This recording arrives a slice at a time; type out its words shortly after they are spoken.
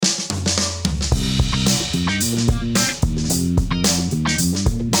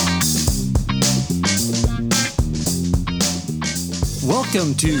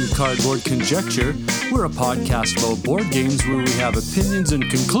Welcome to Cardboard Conjecture. We're a podcast about board games where we have opinions and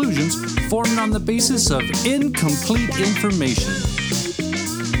conclusions formed on the basis of incomplete information.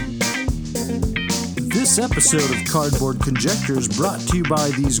 This episode of Cardboard Conjecture is brought to you by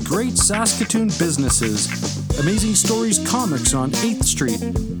these great Saskatoon businesses: Amazing Stories Comics on 8th Street,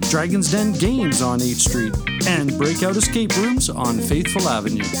 Dragon's Den Games on 8th Street, and Breakout Escape Rooms on Faithful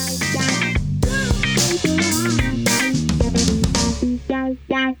Avenue.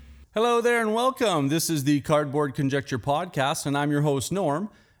 Hello there and welcome. This is the Cardboard Conjecture podcast, and I'm your host, Norm.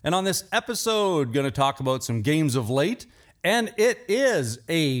 And on this episode, going to talk about some games of late, and it is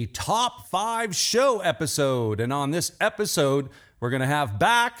a top 5 show episode. And on this episode, we're going to have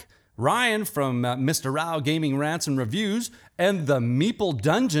back Ryan from Mr. Rao Gaming Rants and Reviews and the Meeple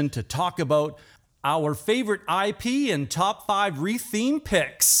Dungeon to talk about our favorite IP and top 5 re-theme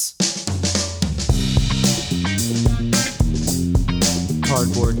picks.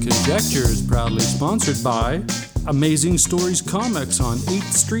 Cardboard Conjecture is proudly sponsored by Amazing Stories Comics on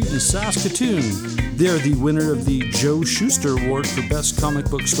 8th Street in Saskatoon. They are the winner of the Joe Shuster Award for Best Comic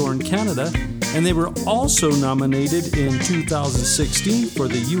Book Store in Canada, and they were also nominated in 2016 for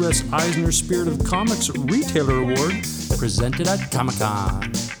the U.S. Eisner Spirit of Comics Retailer Award presented at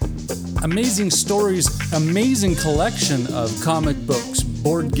Comic-Con. Amazing Stories' amazing collection of comic books,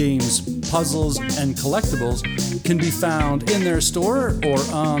 board games, puzzles, and collectibles can be found in their store or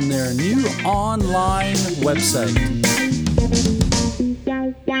on their new online website.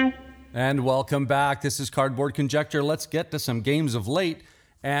 And welcome back. This is Cardboard Conjecture. Let's get to some games of late.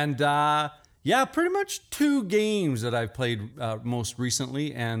 And pretty much 2 games that I've played most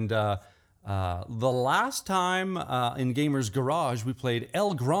recently. And the last time in Gamer's Garage, we played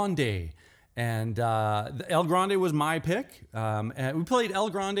El Grande. And El Grande was my pick. And we played El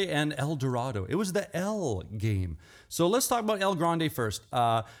Grande and El Dorado. It was the L game. So let's talk about El Grande first.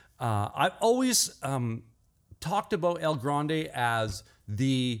 I've always talked about El Grande as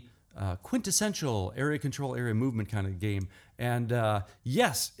the quintessential area control, area movement kind of game. And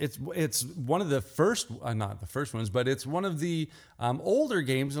yes, it's one of the first, not the first ones, but it's one of the older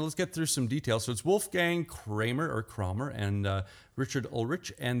games. And let's get through some details. So it's Wolfgang Kramer and Richard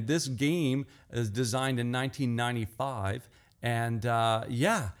Ulrich. And this game is designed in 1995. And I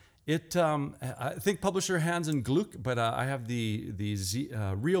think publisher Hans and Gluck, but I have the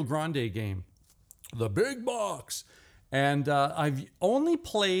Rio Grande game, the big box. And I've only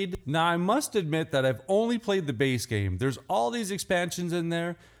played, now I must admit that I've only played the base game. There's all these expansions in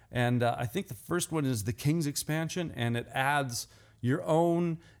there, and I think the first one is the King's expansion, and it adds your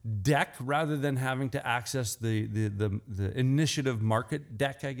own deck rather than having to access the initiative market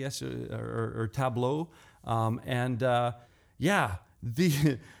deck, I guess, or tableau. I'm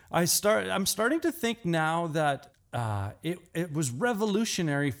starting to think now that it was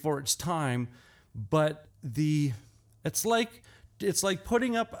revolutionary for its time, but it's like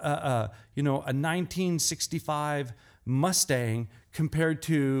putting up a 1965 Mustang compared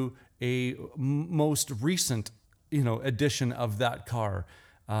to a most recent edition of that car.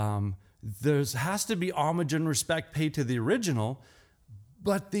 There has to be homage and respect paid to the original,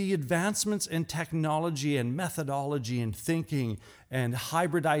 but the advancements in technology and methodology and thinking and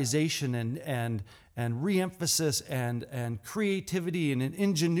hybridization and re-emphasis and creativity and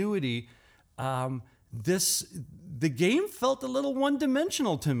ingenuity, the game felt a little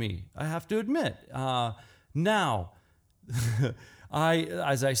one-dimensional to me, I have to admit. Now,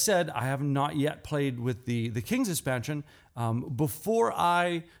 as I said, I have not yet played with the King's expansion. Before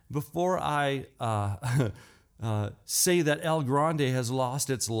I say that El Grande has lost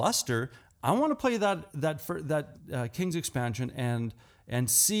its luster, I want to play that King's expansion and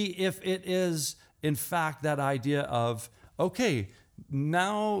see if it is in fact that idea of, okay,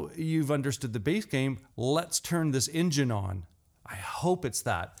 now you've understood the base game, let's turn this engine on. I hope it's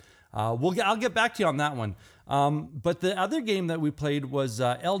that. I'll get back to you on that one. But the other game that we played was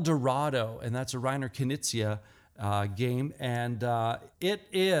El Dorado, and that's a Reiner Knizia game. And it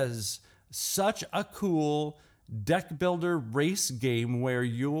is such a cool deck builder race game where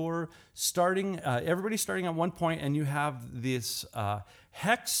you're starting, everybody's starting at one point, and you have this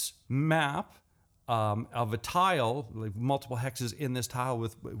hex map of a tile, like multiple hexes in this tile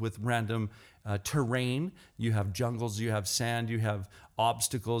with random terrain. You have jungles, you have sand, you have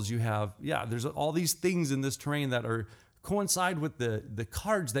obstacles, there's all these things in this terrain that coincide with the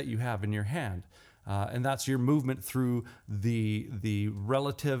cards that you have in your hand. And that's your movement through the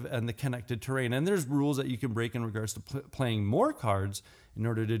relative and the connected terrain. And there's rules that you can break in regards to playing more cards in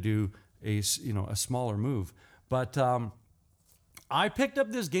order to do a smaller move. But I picked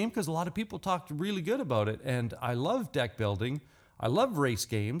up this game because a lot of people talked really good about it, and I love deck building. I love race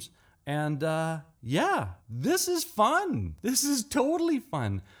games. And yeah, this is fun. This is totally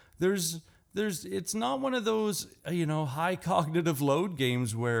fun. It's not one of those, high cognitive load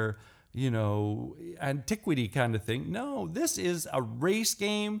games where, antiquity kind of thing. No, this is a race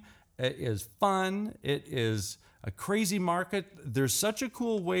game. It is fun. It is a crazy market. There's such a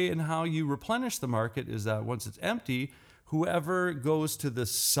cool way in how you replenish the market is that once it's empty, whoever goes to the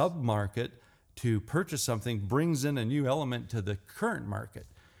sub-market to purchase something brings in a new element to the current market.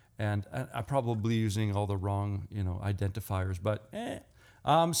 And I'm probably using all the wrong, identifiers, but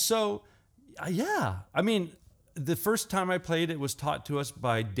yeah. I mean, the first time I played, it was taught to us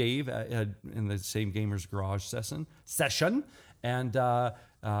by Dave in the same Gamers Garage session. And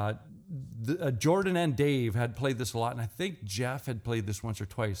Jordan and Dave had played this a lot, and I think Jeff had played this once or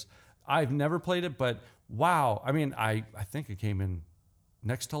twice. I've never played it, but wow. I mean, I think I came in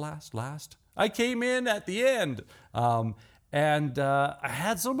next to last. I came in at the end. And I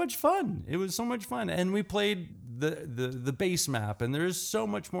had so much fun. It was so much fun. And we played the base map, and there is so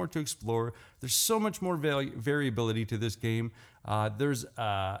much more to explore. There's so much more variability to this game. There's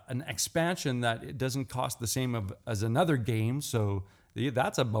an expansion that it doesn't cost the same as another game, so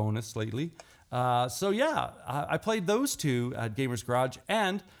that's a bonus lately. So yeah, I played those two at Gamers Garage,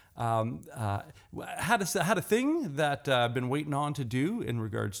 and had a thing that I've been waiting on to do in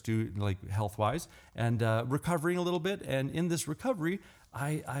regards to like health-wise and recovering a little bit. And in this recovery,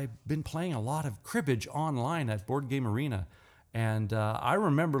 I've been playing a lot of cribbage online at Board Game Arena. And I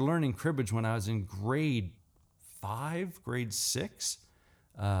remember learning cribbage when I was in grade 6.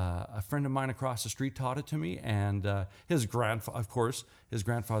 A friend of mine across the street taught it to me, and his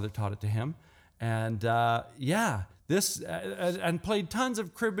grandfather taught it to him. And and played tons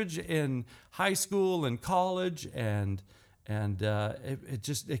of cribbage in high school and college, and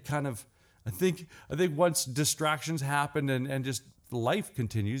it kind of, I think once distractions happen and just life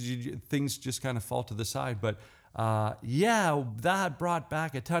continues, things just kind of fall to the side. But that brought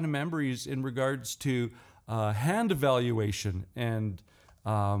back a ton of memories in regards to hand evaluation, and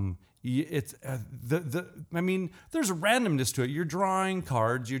it's I mean, there's a randomness to it. You're drawing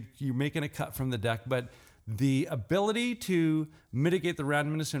cards, you're making a cut from the deck, but the ability to mitigate the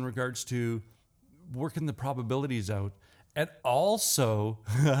randomness in regards to working the probabilities out. And also,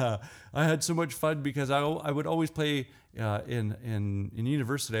 I had so much fun because I would always play in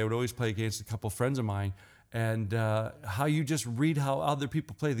university. I would always play against a couple friends of mine, and how you just read how other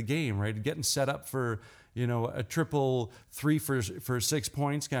people play the game, right? Getting set up for a triple 3 for 6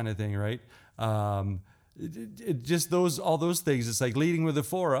 points kind of thing, right? Just all those things. It's like leading with a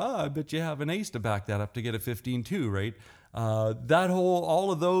 4. I bet you have an ace to back that up to get a 15-2, right?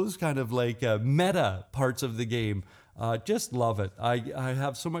 All of those kind of like meta parts of the game. Just love it. I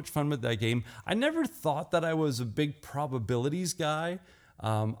have so much fun with that game. I never thought that I was a big probabilities guy.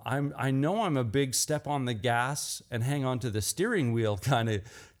 I know I'm a big step on the gas and hang on to the steering wheel kind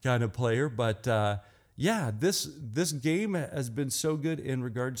of player, but this game has been so good in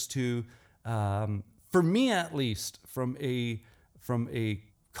regards to, for me at least, from a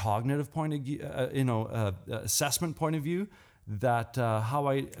cognitive point of view, assessment point of view, that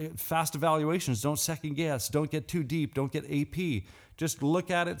fast evaluations, don't second guess, don't get too deep, don't get AP. Just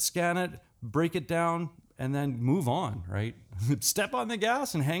look at it, scan it, break it down, and then move on, right? Step on the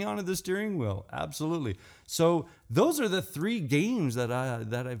gas and hang on to the steering wheel. Absolutely. So those are the 3 games that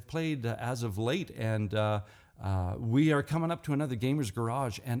I've played as of late, and we are coming up to another Gamers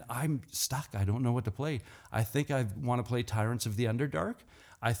Garage, and I'm stuck. I don't know what to play. I think I want to play Tyrants of the Underdark.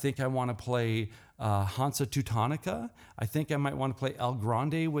 I think I want to play Hansa Teutonica. I think I might want to play El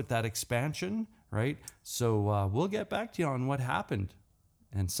Grande with that expansion, right? So we'll get back to you on what happened,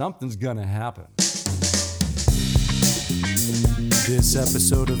 and something's gonna happen. This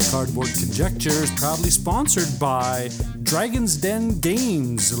episode of Cardboard Conjecture is proudly sponsored by Dragon's Den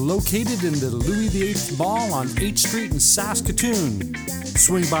Games, located in the Louis VIII Mall on H Street in Saskatoon.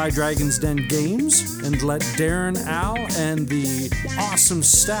 Swing by Dragon's Den Games and let Darren, Al, and the awesome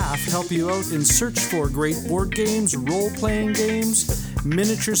staff help you out in search for great board games, role-playing games,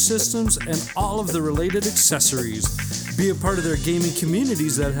 miniature systems, and all of the related accessories. Be a part of their gaming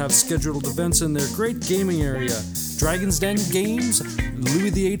communities that have scheduled events in their great gaming area. Dragon's Den Games,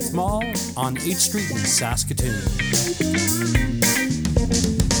 Louis VIII Mall on H Street in Saskatoon.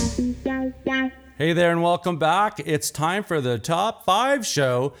 Hey there and welcome back. It's time for the Top 5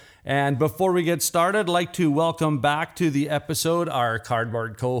 show. And before we get started, I'd like to welcome back to the episode our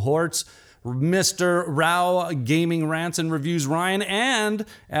cardboard cohorts, Mr. Rao Gaming Rants and Reviews Ryan, and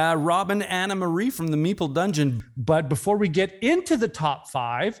Robin Anna Marie from the Meeple Dungeon. But before we get into the top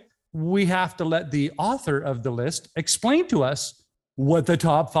 5, we have to let the author of the list explain to us what the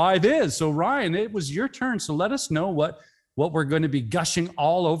top 5 is. So Ryan, it was your turn. So let us know what we're going to be gushing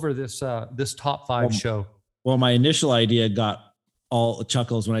all over this top 5 show. Well, my initial idea got all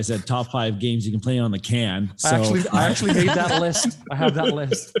chuckles when I said top 5 games you can play on the can. So I actually made that list. I have that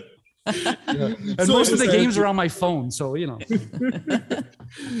list. Yeah. And so most of the games are on my phone. So,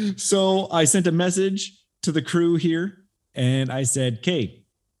 So I sent a message to the crew here and I said, okay,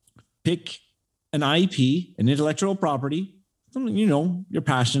 pick an IP, an intellectual property, something, you're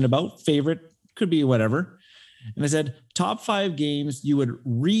passionate about, favorite, could be whatever. And I said, top 5 games you would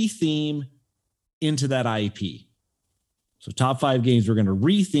re-theme into that IP. So top 5 games we're going to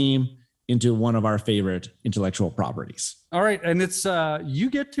re-theme into one of our favorite intellectual properties. All right, and it's you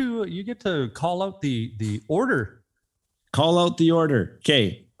get to call out the order. Call out the order.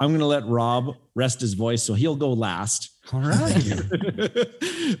 Okay, I'm going to let Rob rest his voice, so he'll go last. All right.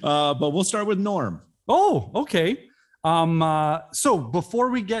 But we'll start with Norm. Oh, okay. So before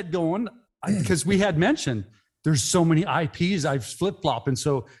we get going, because we had mentioned there's so many IPs I've flip-flopped, and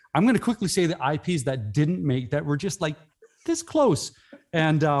so I'm going to quickly say the IPs that didn't make, that were just like this close.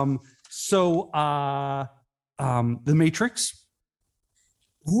 And The Matrix.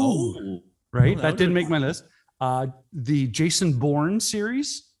 Ooh. Right? That didn't make my list. The Jason Bourne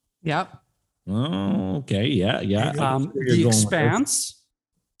series. Yep. Oh, okay. Yeah. The Expanse.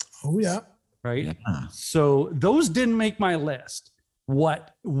 Oh, yeah. Right? Yeah. So those didn't make my list.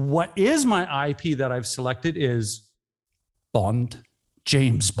 What is my IP that I've selected is Bond.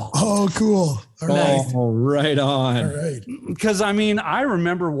 James Bond. Oh, cool. All right. Oh, right on. All right. Because I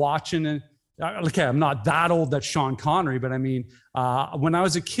remember watching it. Okay, I'm not that old, that's Sean Connery, but when I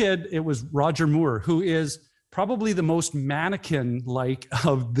was a kid, it was Roger Moore, who is probably the most mannequin-like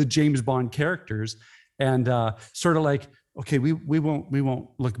of the James Bond characters, and sort of like, okay, we won't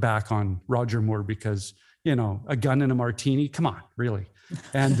look back on Roger Moore because a gun and a martini. Come on, really?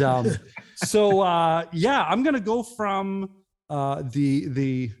 And I'm gonna go from.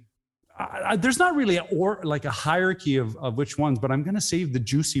 There's not really a hierarchy of which ones, but I'm going to save the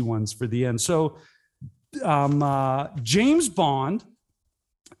juicy ones for the end. So, James Bond,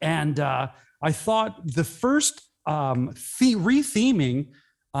 and I thought the first re-theming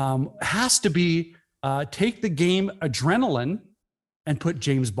has to be take the game Adrenaline and put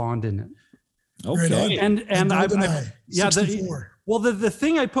James Bond in it. Okay. And the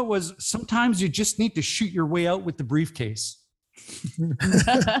thing I put was sometimes you just need to shoot your way out with the briefcase.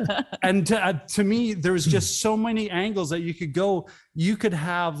 And to me, there was just so many angles that you could go. You could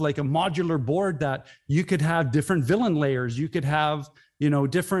have like a modular board that you could have different villain layers. You could have,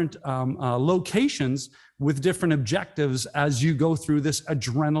 different locations with different objectives as you go through this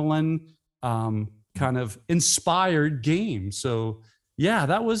Adrenaline kind of inspired game. So yeah,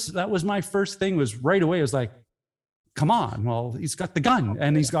 that was my first thing. Was right away. I was like, come on, well, he's got the gun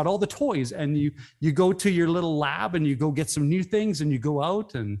and he's got all the toys, and you go to your little lab and you go get some new things and you go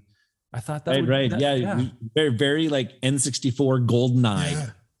out, and I thought that very, very like N64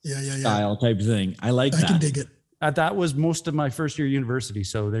 GoldenEye style type of thing. I like that. I can dig it. That was most of my first year university,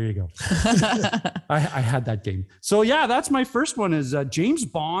 so there you go. I had that game. So yeah, that's my first one is James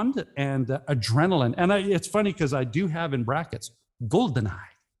Bond and Adrenaline, and it's funny because I do have in brackets GoldenEye.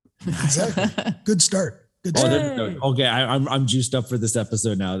 Exactly. Good start. Okay, I'm juiced up for this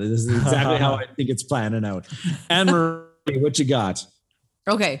episode now. This is exactly how I think it's planning out. Anne-Marie, what you got?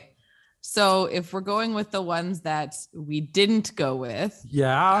 Okay, so if we're going with the ones that we didn't go with,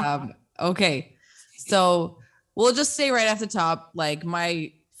 okay, so we'll just say right off the top, like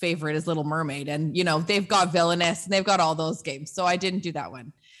my favorite is Little Mermaid, and they've got Villainous and they've got all those games, so I didn't do that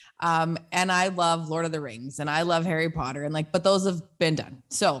one. And I love Lord of the Rings and I love Harry Potter, and but those have been done.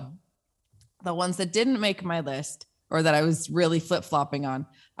 So the ones that didn't make my list, or that I was really flip-flopping on,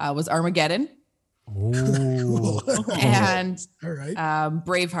 was Armageddon. Ooh. And all right.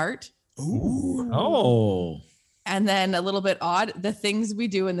 Braveheart. Ooh. Oh. And then a little bit odd, The Things We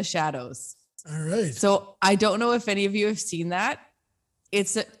Do in the Shadows. All right. So I don't know if any of you have seen that.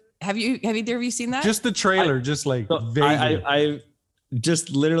 Have either of you seen that? Just the trailer, I just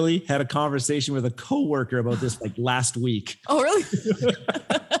literally had a conversation with a coworker about this like last week. Oh, really?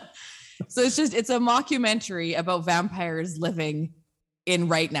 So it's a mockumentary about vampires living in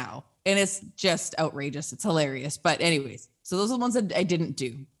right now. And it's just outrageous. It's hilarious. But anyways, so those are the ones that I didn't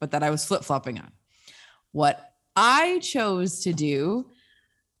do, but that I was flip-flopping on. What I chose to do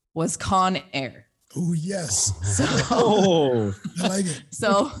was Con Air. Oh, yes. So, I like it.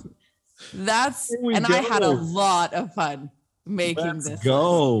 So I had a lot of fun making this. Let's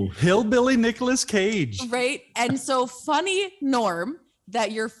go. Hillbilly Nicolas Cage. Right. And so funny, Norm,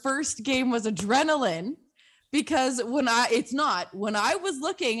 that your first game was Adrenaline, because when I was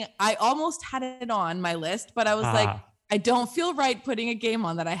looking, I almost had it on my list, but I was like, I don't feel right putting a game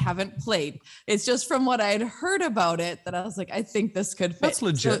on that I haven't played. It's just from what I had heard about it that I was like, I think this could fit. That's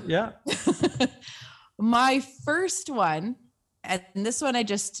legit. Yeah. My first one, and this one I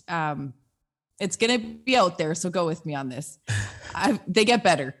just, it's going to be out there. So go with me on this. They get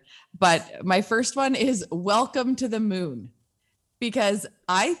better. But my first one is Welcome to the Moon, because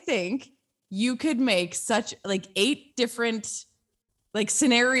I think you could make such like 8 different like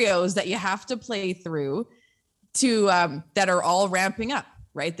scenarios that you have to play through to that are all ramping up,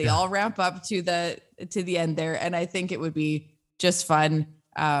 right? They all ramp up to the end there. And I think it would be just fun.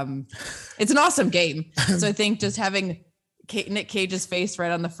 It's an awesome game. So I think just having Nick Cage's face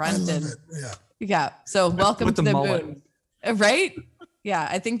right on the front yeah. So welcome to the moon. Right? Yeah,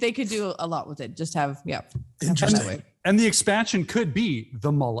 I think they could do a lot with it. Just have Interesting. And the expansion could be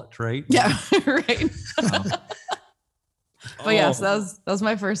the mullet, right? Yeah, right. But yeah, so that was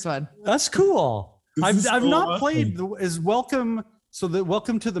my first one. That's cool. I've not played Welcome. So the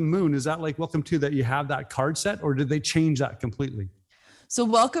Welcome to the Moon, is that like Welcome to that you have that card set, or did they change that completely? So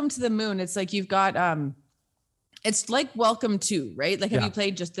Welcome to the Moon, it's like you've got it's like Welcome to, right? Like have you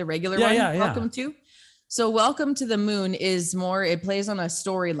played just the regular one? Welcome to? So Welcome to the Moon is more, it plays on a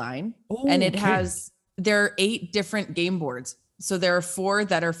storyline and it there are 8 different game boards. So there are 4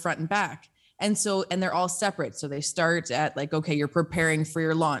 that are front and back. And they're all separate. So they start at like, okay, you're preparing for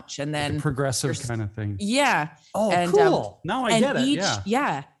your launch and then like progressive kind of thing. Yeah. Oh, and, cool. Now I get it.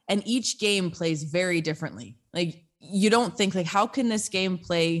 Yeah. And each game plays very differently. Like you don't think like, how can this game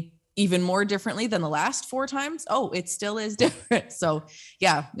play even more differently than the last 4 times? Oh, it still is different. So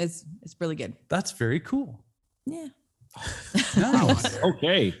yeah, it's really good. That's very cool. Yeah. Nice.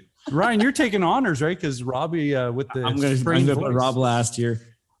 Okay. Ryan, you're taking honors, right? Because Robbie with the I'm going to put Rob last here.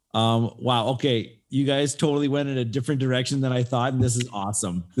 Wow. Okay. You guys totally went in a different direction than I thought. And this is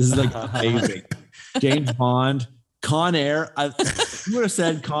awesome. This is like amazing. James Bond, Con Air. You would have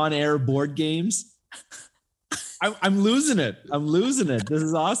said Con Air board games. I'm losing it. This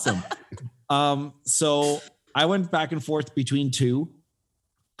is awesome. So I went back and forth between 2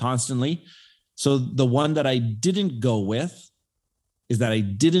 constantly. So the one that I didn't go with is that I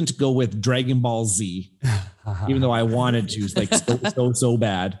didn't go with Dragon Ball Z, even though I wanted to. It's like so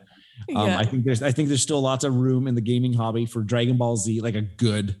bad. I think there's still lots of room in the gaming hobby for Dragon Ball Z, like a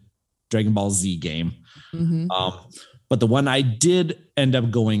good Dragon Ball Z game. Mm-hmm. But the one I did end up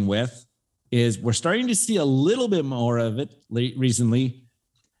going with is we're starting to see a little bit more of it recently,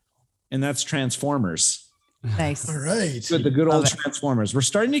 and that's Transformers. Nice. All right. The good old Transformers. We're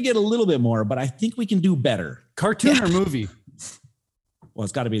starting to get a little bit more, but I think we can do better. Cartoon or movie? Well,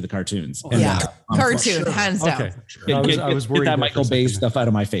 it's got to be the cartoons. Cartoon, hands down. Okay. I was worried get that Michael Bay stuff out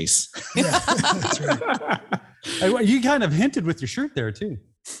of my face. Yeah, that's right. You kind of hinted with your shirt there too.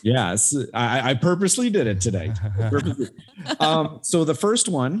 Yes, I purposely did it today. So the first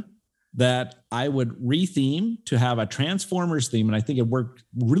one that I would retheme to have a Transformers theme, and I think it worked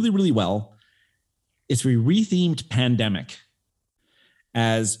really, really well, is we rethemed Pandemic.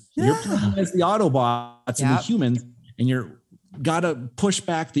 As you're playing as the Autobots and the humans, and you're got to push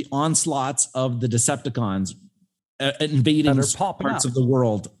back the onslaughts of the Decepticons invading parts of the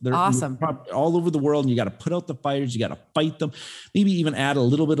world. They're awesome all over the world, and you got to put out the fighters. You got to fight them. Maybe even add a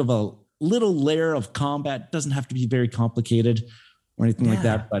little bit of a little layer of combat. Doesn't have to be very complicated or anything like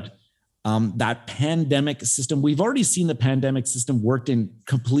that. But that Pandemic system, we've already seen the Pandemic system worked in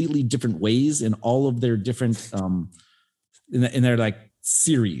completely different ways in all of their different in their like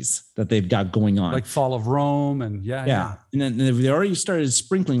series that they've got going on, like Fall of Rome and and then they already started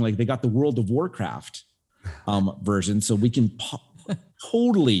sprinkling, like they got the World of Warcraft version, so we can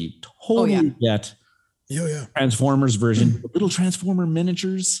totally get Transformers version, little Transformer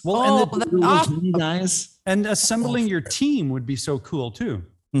miniatures. Well, and the little guys, and assembling your team would be so cool too.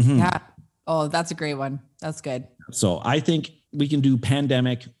 Mm-hmm. Yeah. Oh, that's a great one. That's good. So I think we can do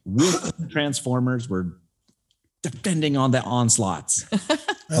Pandemic with Transformers. We're depending on the onslaughts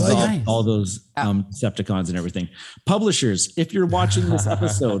of all those Decepticons and everything. Publishers, if you're watching this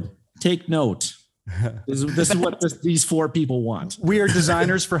episode, take note. This is what these 4 people want. We are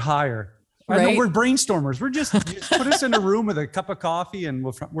designers for hire. Right? I know we're brainstormers. We're just put us in a room with a cup of coffee and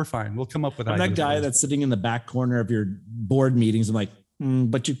we're fine. We'll come up with that guy that's sitting in the back corner of your board meetings. I'm like,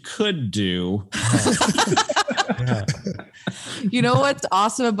 but you could do. You know what's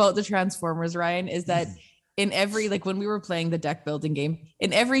awesome about the Transformers, Ryan, is that in every, like when we were playing the deck building game,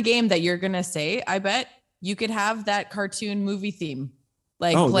 in every game that you're going to say, I bet you could have that cartoon movie theme,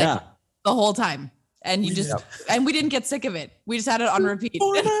 like play the whole time. And you just, and we didn't get sick of it. We just had it on repeat.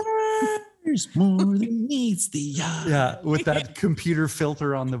 There's more than meets the eye. Yeah, with that computer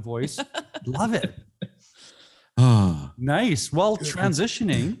filter on the voice. Love it. Ah, Nice. Well,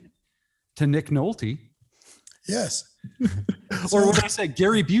 transitioning to Nick Nolte. Yes. Or what did I say?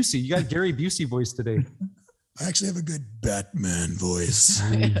 Gary Busey. You got Gary Busey voice today. I actually have a good Batman voice.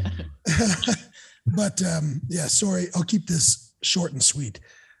 But yeah, sorry. I'll keep this short and sweet.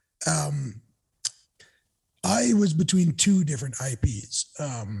 I was between two different IPs.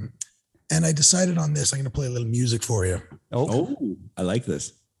 And I decided on this. I'm going to play a little music for you. oh, I like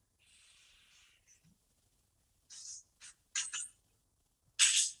this.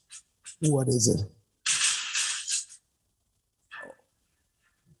 What is it?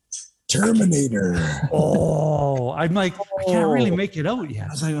 Terminator. Oh, I'm like, I can't really make it out yet.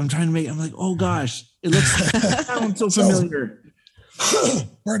 I was like, I'm like, oh gosh, it looks sounds so familiar.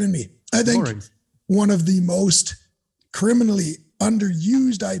 Pardon me. I think one of the most criminally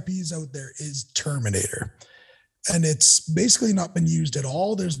underused IPs out there is Terminator. And it's basically not been used at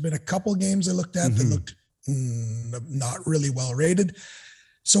all. There's been a couple games I looked at that looked not really well rated.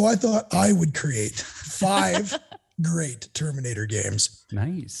 So I thought I would create 5 great Terminator games.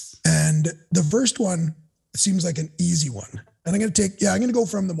 Nice. And the first one seems like an easy one. And I'm going to go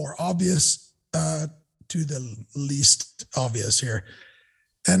from the more obvious to the least obvious here.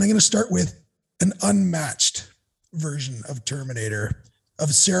 And I'm going to start with an unmatched version of Terminator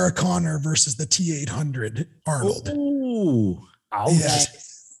of Sarah Connor versus the T-800 Arnold. Oh,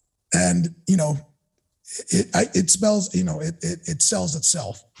 Yes. And, you know, it spells, you know, it sells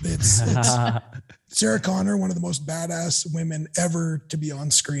itself. It's Sarah Connor, one of the most badass women ever to be on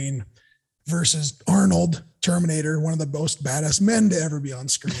screen, versus Arnold, Terminator, one of the most badass men to ever be on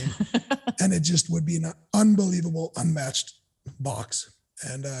screen. And it just would be an unbelievable, unmatched box.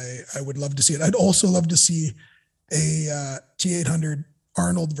 And I would love to see it. I'd also love to see a T-800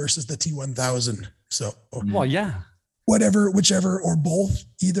 Arnold versus the T-1000. So, well, yeah. Whichever, or both.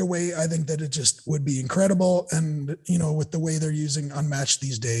 Either way, I think that it just would be incredible. And, you know, with the way they're using Unmatched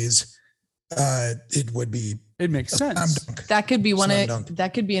these days, it would be. It makes sense. That could be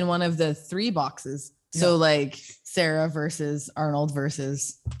that could be in one of the 3 boxes. So like Sarah versus Arnold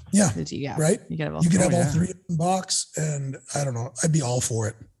versus right. You could have all 3 in the box, and I don't know. I'd be all for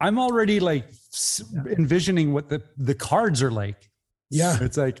it. I'm already like envisioning what the cards are like. Yeah.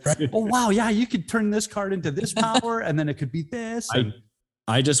 It's like, oh, wow. Yeah. You could turn this card into this power, and then it could be this.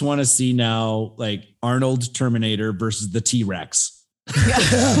 I just want to see now like Arnold Terminator versus the T-Rex.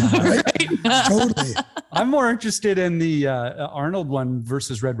 Right? Totally. I'm more interested in the Arnold one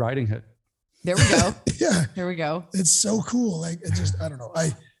versus Red Riding Hood. There we go. Yeah. There we go. It's so cool. Like, it just, I don't know.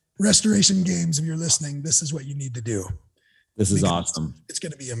 Restoration Games, if you're listening, this is what you need to do. This is awesome. It's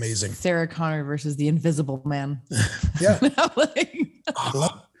going to be amazing. Sarah Connor versus the Invisible Man. Yeah.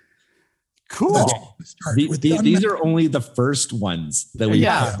 Cool. These are only the first ones that we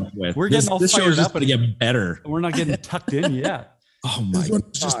have with. We're getting all this fired show is up. just going to get better. We're not getting tucked in yet. Oh my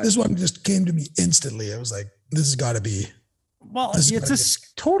God. This one just came to me instantly. I was like, this has got to be. Well, it's a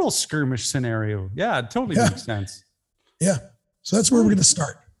total skirmish scenario. Yeah, it totally makes sense. Yeah. So that's where we're going to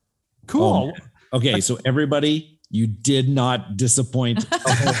start. Cool. Okay. So everybody, you did not disappoint.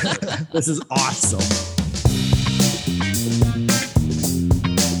 This is awesome.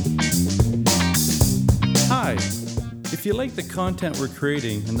 Hi. If you like the content we're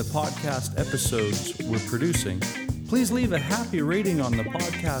creating and the podcast episodes we're producing, please leave a happy rating on the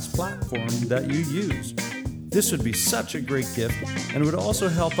podcast platform that you use. This would be such a great gift and would also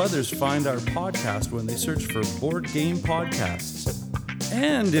help others find our podcast when they search for Board Game Podcasts.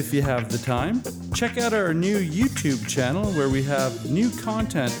 And if you have the time, check out our new YouTube channel where we have new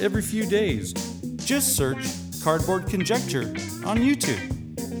content every few days. Just search Cardboard Conjecture on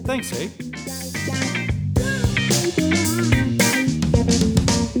YouTube. Thanks, eh?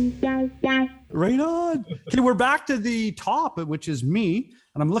 Right on. Okay, we're back to the top, which is me.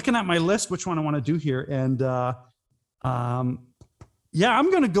 And I'm looking at my list, which one I want to do here. And I'm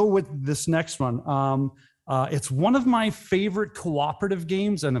going to go with this next one. It's one of my favorite cooperative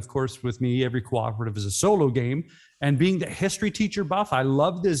games. And of course, with me, every cooperative is a solo game. And being the history teacher buff, I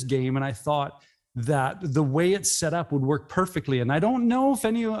love this game. And I thought that the way it's set up would work perfectly. And I don't know if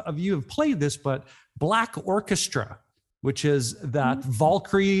any of you have played this, but Black Orchestra, which is that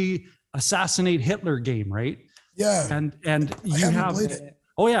Valkyrie assassinate Hitler game, right? Yeah. And you have played it.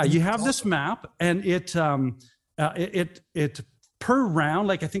 Oh yeah, you have this map, and it per round,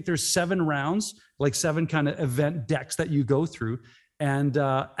 like I think there's 7 rounds, like 7 kind of event decks that you go through. And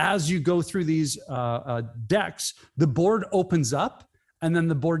as you go through these decks, the board opens up, and then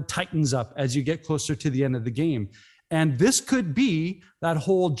the board tightens up as you get closer to the end of the game. And this could be that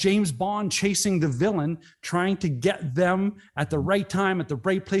whole James Bond chasing the villain, trying to get them at the right time, at the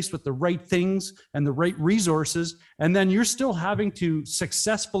right place with the right things and the right resources. And then you're still having to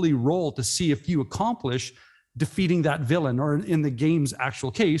successfully roll to see if you accomplish defeating that villain, or in the game's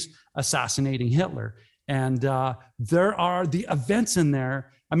actual case, assassinating Hitler. And there are the events in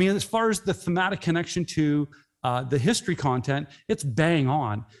there. I mean, as far as the thematic connection to the history content, it's bang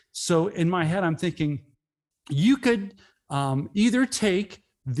on. So in my head, I'm thinking, you could either take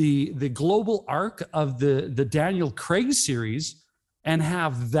the global arc of the Daniel Craig series and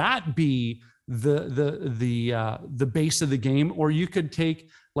have that be the base of the game, or you could take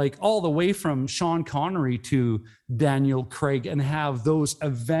like all the way from Sean Connery to Daniel Craig and have those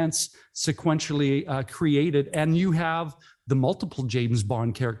events sequentially created, and you have the multiple James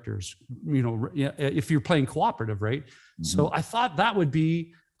Bond characters, you know, if you're playing cooperative, right? Mm-hmm. So I thought that would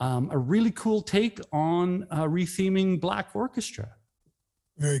be a really cool take on retheming Black Orchestra.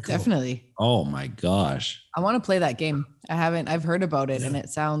 Very cool. Definitely. Oh my gosh. I want to play that game. I've heard about it and it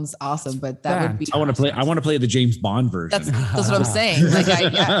sounds awesome, but that would be. I want to play the James Bond version. That's what I'm saying. Like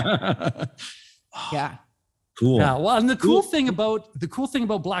yeah. Cool. Yeah. Well, and the cool thing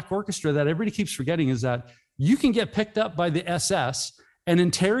about Black Orchestra that everybody keeps forgetting is that you can get picked up by the SS and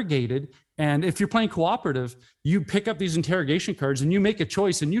interrogated. And if you're playing cooperative, you pick up these interrogation cards and you make a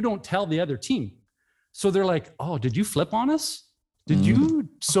choice and you don't tell the other team. So they're like, oh, did you flip on us? Did you?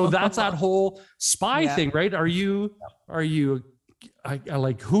 So that's that whole spy thing, right? Are you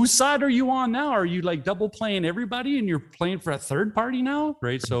like, whose side are you on now? Are you like double playing everybody and you're playing for a third party now?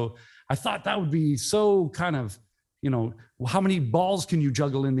 Right. So I thought that would be so kind of, you know, how many balls can you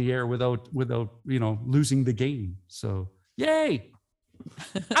juggle in the air without, you know, losing the game? So yay.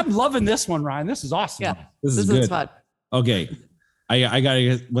 I'm loving this one, Ryan. This is awesome. Yeah. This is good. Fun. Okay. I gotta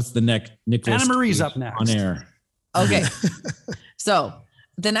get, what's the next? Nicholas Anna Marie's up next on air. Okay. So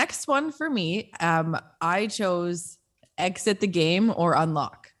the next one for me, I chose exit the game or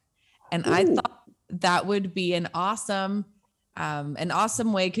unlock. And I thought that would be an awesome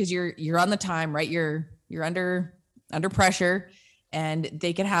way, because you're on the time, right? You're under pressure, and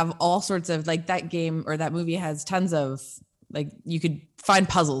they could have all sorts of, like, that game or that movie has tons of, like, you could find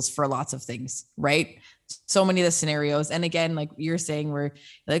puzzles for lots of things, right? So many of the scenarios. And again, like you're saying, where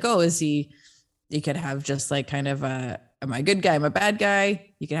like, oh, you could have just like kind of am I a good guy? Am I a bad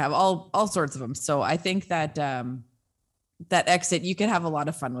guy? You can have all sorts of them. So I think that that exit, you could have a lot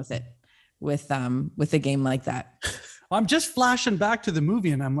of fun with it, with a game like that. I'm just flashing back to the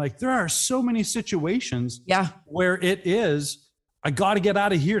movie and I'm like, there are so many situations where it is, I got to get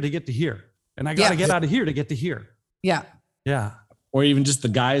out of here to get to here. And I got to get out of here to get to here. Yeah. Yeah. Or even just the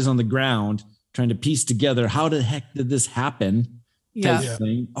guys on the ground trying to piece together, how the heck did this happen?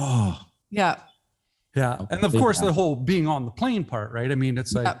 Thing. Oh, yeah. Yeah. And of course, the whole being on the plane part, right? I mean,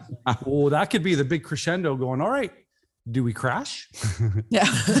 it's like, oh, that could be the big crescendo going, all right, do we crash? Yeah.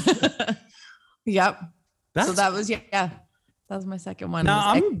 Yep. So that was, that was my second one.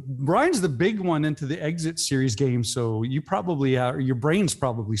 Now, Brian's the big one into the Exit series game. So you probably, your brain's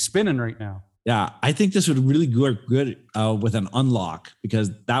probably spinning right now. Yeah, I think this would really work good with an unlock, because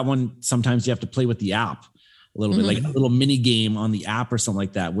that one, sometimes you have to play with the app a little bit, like a little mini game on the app or something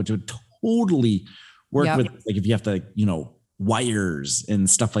like that, which would totally work with, like, if you have to, you know, wires and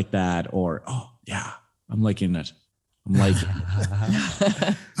stuff like that. Or, I'm liking it. I'm liking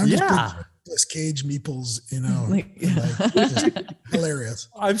it. Nicolas Cage meeples, you know, like just hilarious.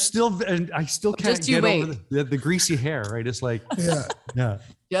 I still can't get over the greasy hair, right? It's like,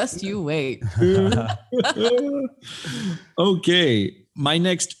 just you wait. Okay. My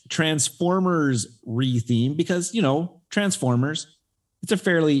next Transformers retheme, because, you know, Transformers, it's a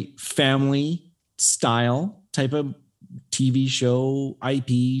fairly family style type of TV show,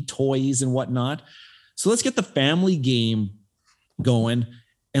 IP, toys and whatnot. So let's get the family game going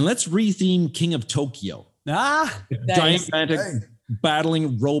and let's retheme King of Tokyo. Gigantic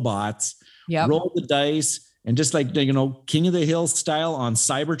battling robots. Yeah. Roll the dice. And just like, you know, King of the Hill style on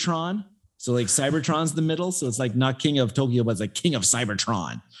Cybertron. So like Cybertron's the middle. So it's like not King of Tokyo, but it's like King of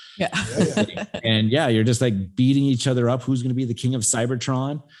Cybertron. Yeah. And you're just like beating each other up. Who's going to be the King of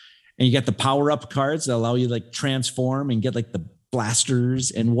Cybertron? And you get the power up cards that allow you to like transform and get like the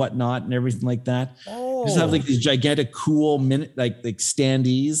blasters and whatnot and everything like that. Oh. Just have like these gigantic, cool like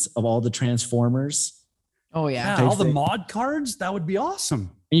standees of all the Transformers. Oh yeah. All the mod cards. That would be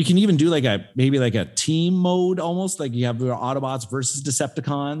awesome. And you can even do maybe a team mode, almost like you have your Autobots versus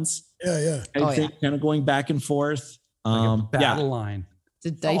Decepticons. Yeah. Kind of going back and forth. Like a battle line.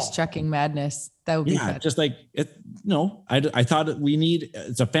 The dice chucking madness. That would be fun. Just like it. No, I thought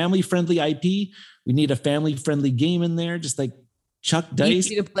it's a family friendly IP. We need a family friendly game in there. Just like chuck dice.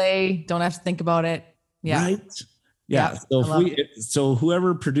 Easy to play. Don't have to think about it. Yeah. Right. Yeah. So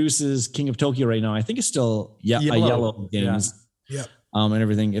whoever produces King of Tokyo right now, I think it's still Yellow Games. Yeah. And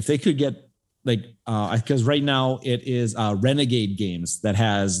everything. If they could get because right now it is Renegade Games that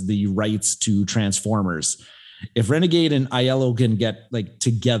has the rights to Transformers. If Renegade and Aiello can get like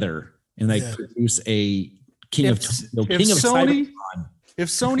together and produce a King of Tokyo, King of Cybertron. If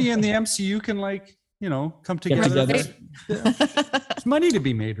Sony and the MCU can come together. There's money to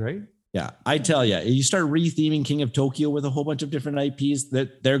be made, right? Yeah, I tell you start retheming King of Tokyo with a whole bunch of different IPs.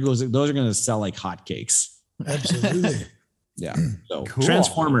 Those are going to sell like hotcakes. Absolutely. Yeah. So cool.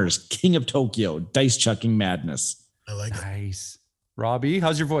 Transformers, King of Tokyo, dice chucking madness. I like it. Nice. Robbie,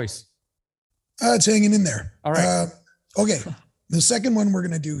 how's your voice? It's hanging in there. All right. Okay. The second one we're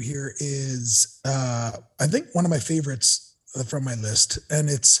going to do here is, I think one of my favorites from my list, and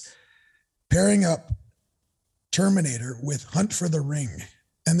it's pairing up Terminator with Hunt for the Ring.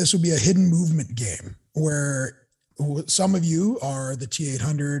 And this will be a hidden movement game where some of you are the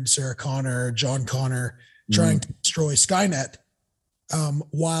T-800, Sarah Connor, John Connor, trying to destroy Skynet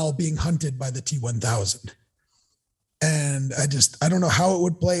while being hunted by the T-1000. And I don't know how it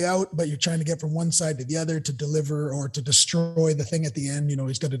would play out, but you're trying to get from one side to the other to deliver or to destroy the thing at the end.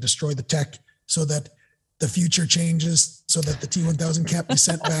 He's got to destroy the tech so that the future changes, so that the T-1000 can't be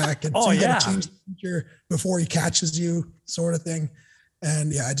sent back. And so you got to change the future before he catches you, sort of thing.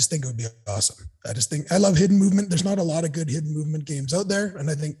 And I just think it would be awesome. I love hidden movement. There's not a lot of good hidden movement games out there. And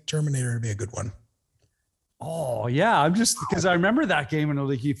I think Terminator would be a good one. Oh yeah. I'm just, because I remember that game and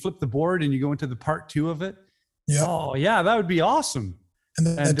like you flip the board and you go into the part 2 of it. Yeah. Oh yeah. That would be awesome. And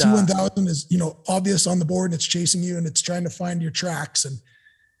the T-1000 is, obvious on the board and it's chasing you and it's trying to find your tracks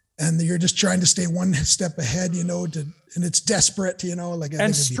and you're just trying to stay one step ahead, and it's desperate,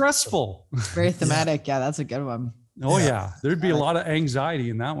 and stressful. Very thematic. Yeah. That's a good one. Oh yeah. There'd be a lot of anxiety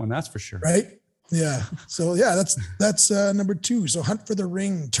in that one. That's for sure. Right. Yeah. So that's number 2. So Hunt for the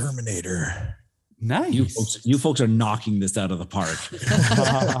Ring, Terminator. Nice. You folks are knocking this out of the park.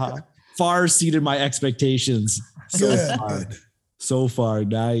 Far exceeded my expectations. So far.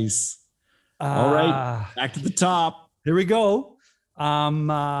 Nice. All right. Back to the top. Here we go. I'm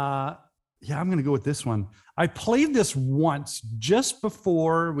going to go with this one. I played this once just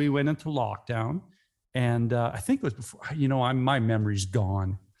before we went into lockdown. And I think it was before, my memory's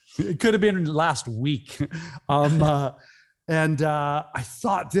gone. It could have been last week. And I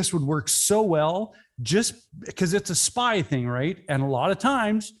thought this would work so well just because it's a spy thing, right? And a lot of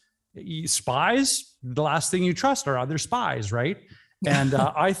times spies, the last thing you trust are other spies, right? And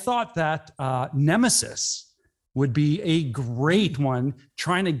I thought that Nemesis would be a great one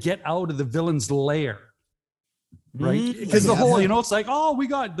trying to get out of the villain's lair. Right. Because the whole, it's like, oh, we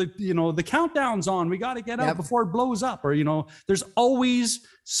got the countdown's on. We got to get out before it blows up. Or, there's always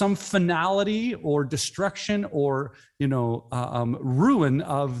some finality or destruction or, ruin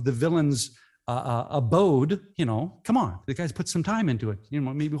of the villain's abode. Come on, the guys put some time into it.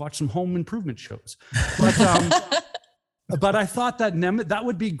 Maybe watch some home improvement shows. But, but I thought that that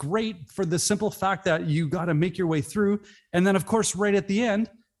would be great for the simple fact that you got to make your way through. And then, of course, right at the end,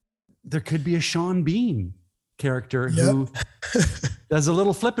 there could be a Sean Bean character who does a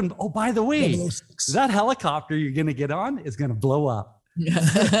little flip and by the way, that helicopter you're going to get on is going to blow up.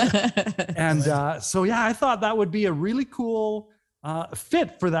 And I thought that would be a really cool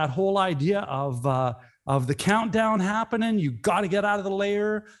fit for that whole idea of the countdown happening. You got to get out of the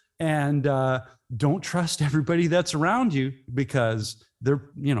lair and don't trust everybody that's around you because they're,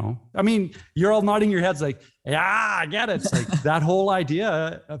 you're all nodding your heads like, yeah, I get it. It's like that whole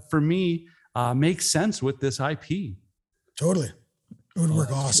idea for me makes sense with this IP. Totally. It would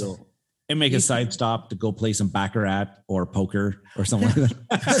work awesome. And make a side stop to go play some Baccarat or poker or something like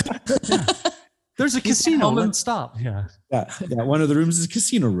that. There's a casino. Let's stop. Yeah. One of the rooms is a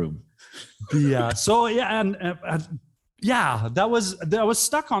casino room. Yeah. So that was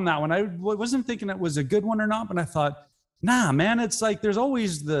stuck on that one. I wasn't thinking it was a good one or not, but I thought, nah, man, it's like there's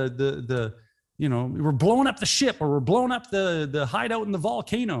always the we're blowing up the ship or we're blowing up the hideout in the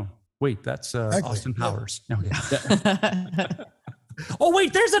volcano. Wait, that's Austin Powers. Yeah. Okay. Oh,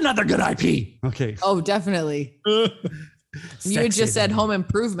 wait, there's another good IP. Okay. Oh, definitely. You had just said Home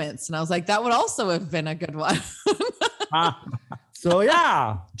Improvements, and I was like, that would also have been a good one. So,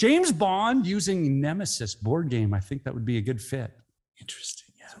 yeah, James Bond using Nemesis board game. I think that would be a good fit.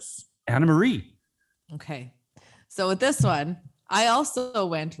 Interesting, yes. Anna Marie. Okay. So with this one, I also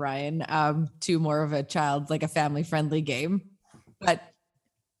went, Ryan, to more of a child, like a family-friendly game. But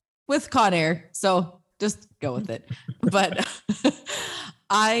with Con Air. So just go with it. But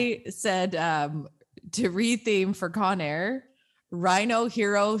I said to retheme for Con Air, Rhino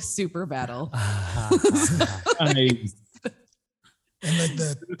Hero Super Battle. Nice. And like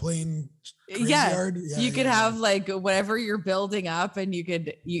the plane. Yeah, you could have like whatever you're building up, and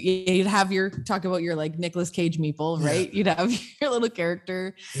you'd have your talk about your like Nicolas Cage meeple, right? You'd have your little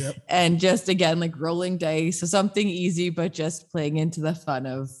character, and just again like rolling dice, so something easy, but just playing into the fun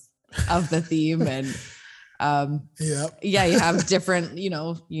of the theme. And you have different,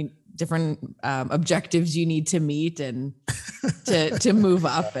 different objectives you need to meet and to move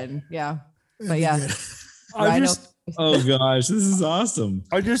up, and Oh gosh, this is awesome.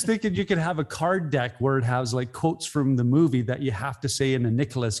 I was just thinking you could have a card deck where it has like quotes from the movie that you have to say in a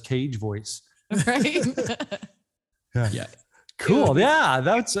Nicolas Cage voice. Right. Yeah. Cool. Yeah.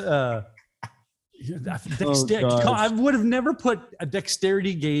 That's I would have never put a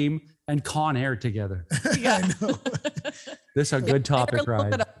dexterity game and Con Air together. Yeah. I know. This is a good topic,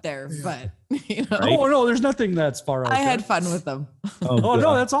 right? right? Up there, but Right? Oh no, there's nothing that's far out. I had fun with them. Oh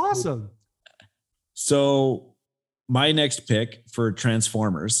no, that's awesome. So my next pick for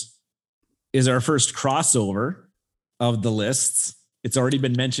Transformers is our first crossover of the lists. It's already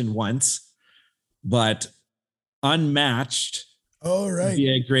been mentioned once, but Unmatched would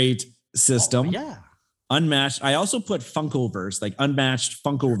be a great system. Oh, yeah. Unmatched. I also put Funkoverse, like Unmatched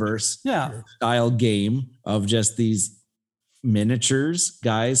Funkoverse style game of just these miniatures,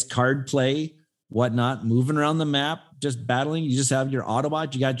 guys, card play, whatnot, moving around the map, just battling. You just have your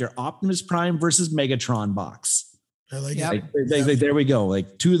Autobot. You got your Optimus Prime versus Megatron box. I like Yep. it. Like, there we go.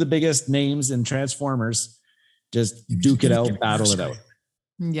 Like two of the biggest names in Transformers, just duke it out, battle it out.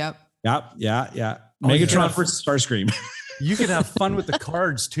 Yep. Yeah. Megatron versus Starscream. You could have fun with the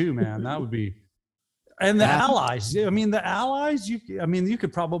cards too, man. That would be, and the allies. I mean, the allies. You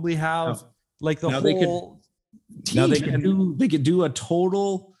could probably have like the whole team. Now they could do a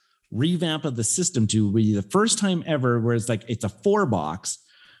total revamp of the system to be the first time ever where it's like it's a 4-box,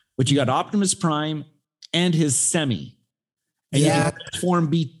 but you got Optimus Prime and his semi, and you can transform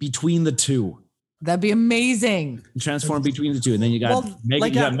between the two. That'd be amazing. Transform between the two, and then you got you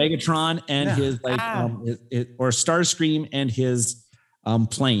got Megatron and his or Starscream and his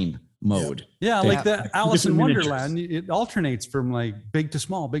plane mode. Yeah, like the Alice in Wonderland, it alternates from like big to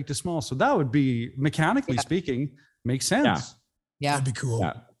small. So that would be mechanically speaking makes sense. Yeah, that'd be cool.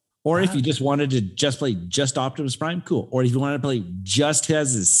 Yeah. Or if you just wanted to just play just Optimus Prime, cool. Or if you wanted to play just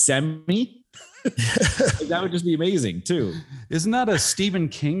his semi. That would just be amazing too. Isn't that a Stephen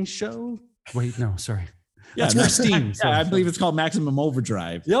King show? Wait, no, sorry. Yeah, that's Christine. I believe it's called Maximum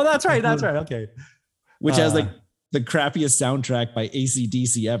Overdrive. Yeah, that's right. Okay. Which has like the crappiest soundtrack by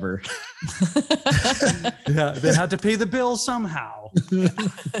AC/DC ever. Yeah, they had to pay the bill somehow.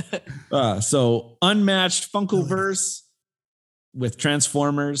 So Unmatched Funkoverse with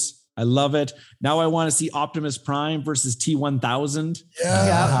Transformers. I love it. Now I want to see Optimus Prime versus T-1000.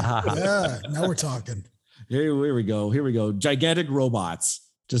 Yeah. Now we're talking. Here we go. Gigantic robots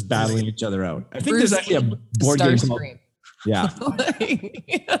just battling each other out. I think there's actually a board game called. Yeah.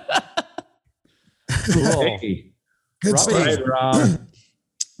 Cool. Hey. Good stuff. Rob.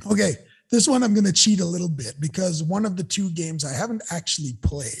 Okay. This one I'm going to cheat a little bit because one of the two games I haven't actually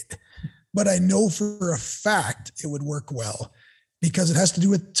played, but I know for a fact it would work well because it has to do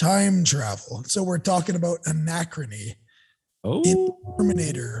with time travel. So we're talking about Anachrony in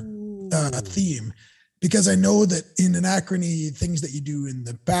Terminator theme, because I know that in Anachrony, things that you do in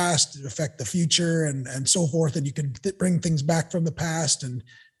the past affect the future and so forth. And you can bring things back from the past and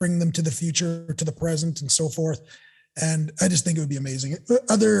bring them to the future, to the present and so forth. And I just think it would be amazing.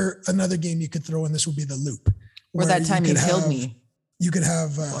 Another game you could throw in this would be The Loop. Or That Time You Killed Me. You could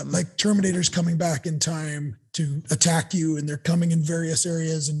have like Terminators coming back in time to attack you, and they're coming in various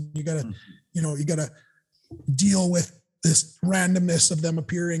areas, and you gotta deal with this randomness of them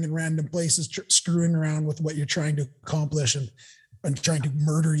appearing in random places, screwing around with what you're trying to accomplish and trying to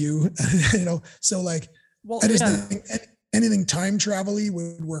murder you. So like, I just think anything time travel-y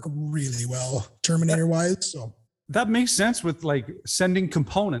would work really well, Terminator wise. So that makes sense with like sending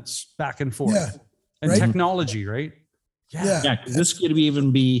components back and forth and technology, right? Yeah. This could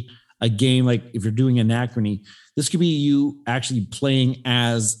even be a game like if you're doing Anachrony, this could be you actually playing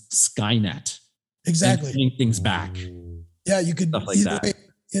as Skynet. Exactly. Getting things back. Yeah, you could Stuff like that.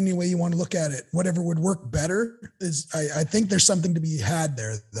 Any way you want to look at it. Whatever would work better is I think there's something to be had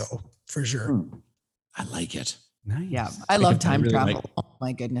there though, for sure. I like it. Nice. Yeah, I love time travel. Oh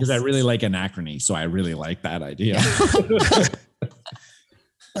my goodness. Because I really like Anachrony, so I really like that idea. I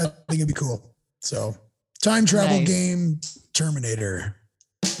think it'd be cool. So time travel game, Terminator.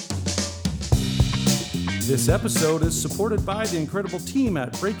 This episode is supported by the incredible team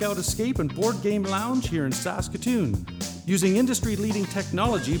at Breakout Escape and Board Game Lounge here in Saskatoon. Using industry-leading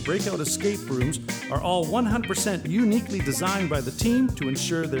technology, Breakout Escape rooms are all 100% uniquely designed by the team to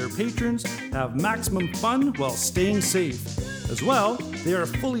ensure their patrons have maximum fun while staying safe. As well, they are a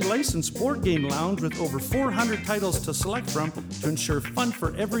fully licensed board game lounge with over 400 titles to select from to ensure fun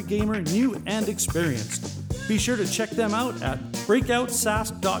for every gamer, new and experienced. Be sure to check them out at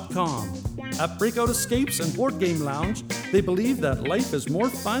breakoutsask.com. At Breakout Escapes and Board Game Lounge, they believe that life is more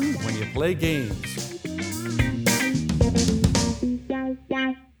fun when you play games.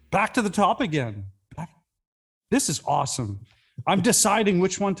 Back to the top again. This is awesome. I'm deciding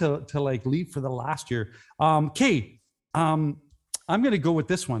which one to like leave for the last year. Kate, I'm going to go with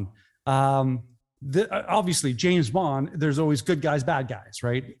this one. Obviously, James Bond, there's always good guys, bad guys,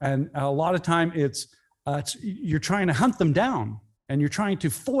 right? And a lot of time it's you're trying to hunt them down and you're trying to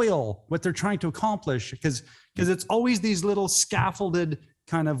foil what they're trying to accomplish because it's always these little scaffolded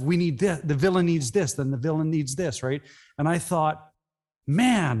kind of, we need this, the villain needs this, then the villain needs this, right? And I thought,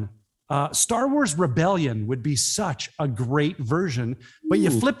 man, Star Wars Rebellion would be such a great version, but you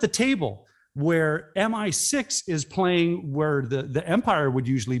flip the table where MI6 is playing where the Empire would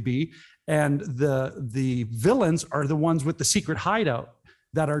usually be, and the villains are the ones with the secret hideout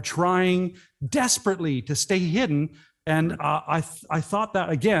that are trying desperately to stay hidden. And I thought that,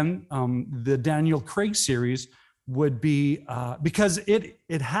 again, the Daniel Craig series would be, because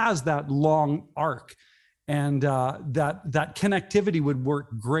it has that long arc, and that connectivity would work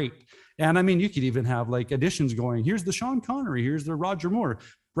great. And I mean, you could even have like additions going, here's the Sean Connery, here's the Roger Moore.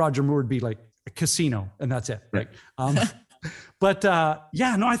 Roger Moore would be like a Casino, and that's it, right? But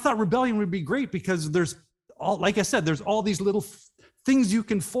I thought Rebellion would be great because there's all, like I said, there's all these little things you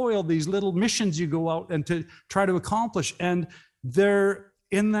can foil, these little missions you go out and to try to accomplish. And there,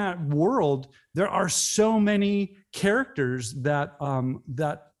 in that world, there are so many characters that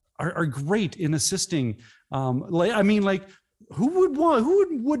are great in assisting. Who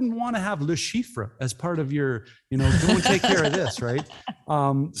wouldn't want to have Le Chiffre as part of your, go and take care of this, right?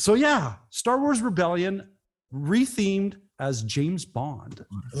 Star Wars Rebellion rethemed as James Bond.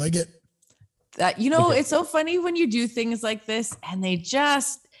 I like it. It's so funny when you do things like this and they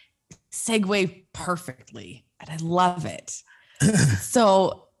just segue perfectly, and I love it.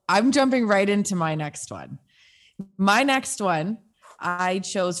 So I'm jumping right into my next one. My next one I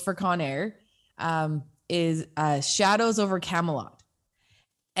chose for Con Air is Shadows over Camelot.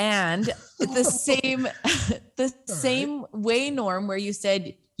 And the same way, Norm, where you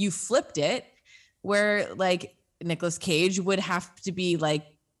said you flipped it, where like Nicolas Cage would have to be like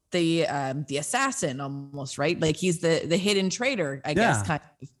the assassin almost, right? Like he's the hidden traitor, I guess, kind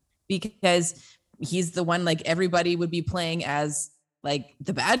of, because he's the one like everybody would be playing as like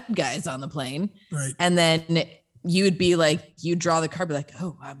the bad guys on the plane. Right. And then you would be like, you draw the card, be like,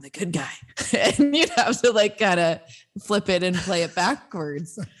 oh, I'm the good guy. And you'd have to like kind of flip it and play it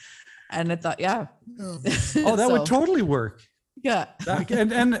backwards. And I thought, that would totally work. Yeah.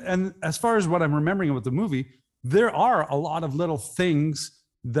 And as far as what I'm remembering about the movie, there are a lot of little things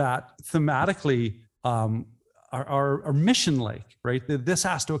that thematically are mission-like, right? That this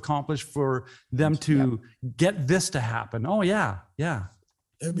has to accomplish for them to get this to happen. Oh yeah.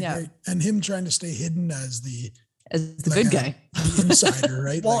 That'd be great. And him trying to stay hidden as the good guy, the insider,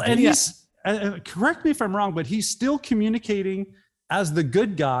 right? Well, and he's correct me if I'm wrong, but he's still communicating as the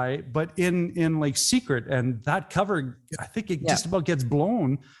good guy, but in like secret. And that cover, I think it just about gets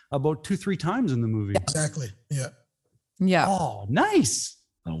blown about 2-3 times in the movie. Exactly. Yeah. Yeah. Oh, nice.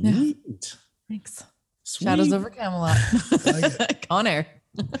 Oh, neat. Thanks. Sweet. Shadows over Camelot. Con Air.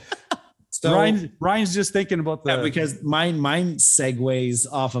 So Ryan's just thinking about the because mine segues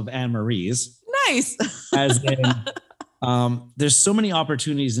off of Anne Marie's. Nice. As in, there's so many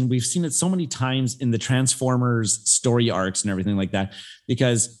opportunities, and we've seen it so many times in the Transformers story arcs and everything like that,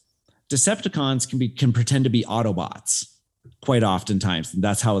 because Decepticons can pretend to be Autobots quite oftentimes, and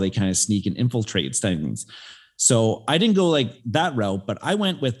that's how they kind of sneak and infiltrate things. So I didn't go like that route, but I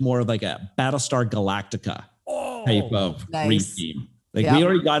went with more of like a Battlestar Galactica type of retheme. Like we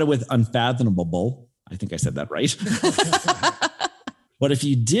already got it with Unfathomable. I think I said that right. But if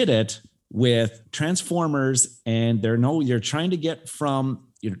you did it with Transformers and you're trying to get from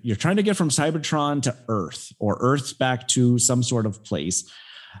Cybertron to Earth, or Earth back to some sort of place,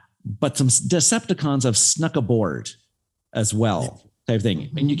 but some Decepticons have snuck aboard as well, type thing.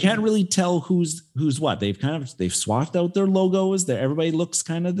 And you can't really tell who's what. They've swapped out their logos. Everybody looks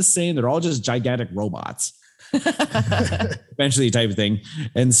kind of the same. They're all just gigantic robots. Eventually, type of thing.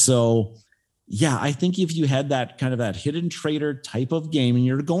 And so Yeah, I think if you had that kind of that hidden traitor type of game and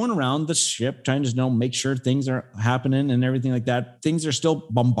you're going around the ship trying to make sure things are happening and everything like that, things are still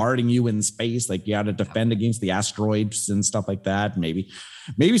bombarding you in space. Like you got to defend against the asteroids and stuff like that. Maybe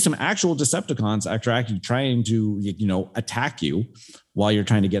some actual Decepticons are actually trying to, attack you while you're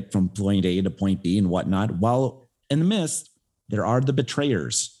trying to get from point A to point B and whatnot. While in the mist, there are the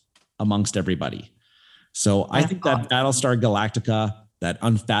betrayers amongst everybody. So I think that Battlestar Galactica, that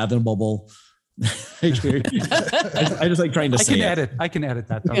unfathomable, I just like trying to say I can edit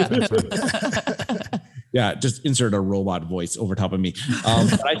that. Yeah, just insert a robot voice over top of me.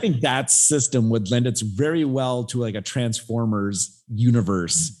 But I think that system would lend its very well to like a Transformers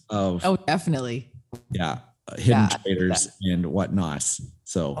universe of definitely. Yeah, hidden traitors and whatnot.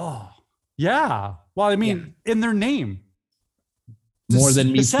 So yeah. Well, I mean, in their name, more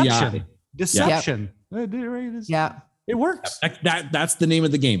than meets the eye. Deception. Yeah. It works. That's the name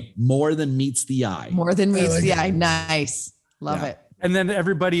of the game. More than meets the eye. More than meets the eye. Nice. Love it. And then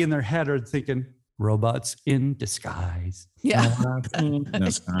everybody in their head are thinking, robots in disguise. Yeah. In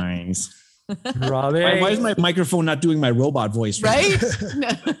disguise. Why is my microphone not doing my robot voice? Right?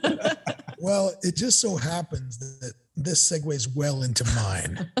 Well, it just so happens that this segues well into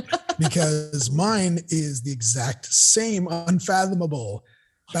mine because mine is the exact same unfathomable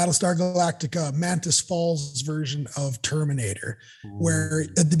Battlestar Galactica Mantis Falls version of Terminator, where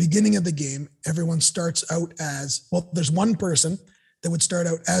at the beginning of the game, everyone starts out as, there's one person that would start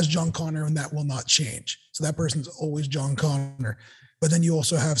out as John Connor and that will not change. So that person's always John Connor. But then you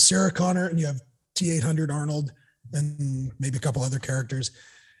also have Sarah Connor and you have T-800 Arnold and maybe a couple other characters.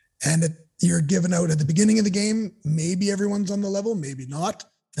 And you're given out at the beginning of the game, maybe everyone's on the level, maybe not.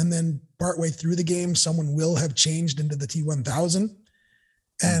 And then partway through the game, someone will have changed into the T-1000.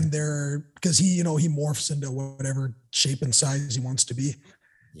 And because he morphs into whatever shape and size he wants to be.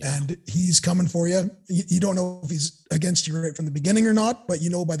 Yeah. And he's coming for you. You don't know if he's against you right from the beginning or not, but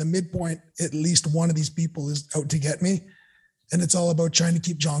by the midpoint, at least one of these people is out to get me. And it's all about trying to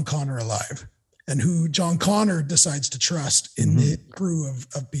keep John Connor alive and who John Connor decides to trust in the crew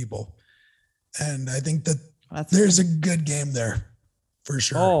of people. And I think there's a good game there for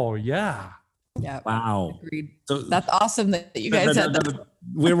sure. Oh, yeah. Yeah. Wow. Agreed. So that's awesome that you guys had that.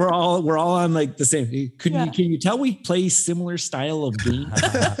 We're all on like the same. Can you tell we play similar style of game?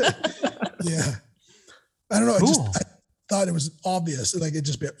 Yeah. I don't know. I thought it was obvious. Like it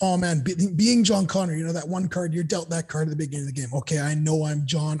just be, oh man, being John Connor, that one card, you're dealt that card at the beginning of the game. Okay. I know I'm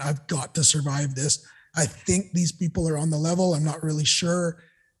John. I've got to survive this. I think these people are on the level. I'm not really sure.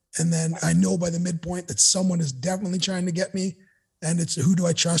 And then I know by the midpoint that someone is definitely trying to get me. And it's who do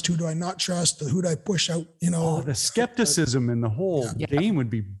I trust? Who do I not trust? Who do I push out? The skepticism in the whole game would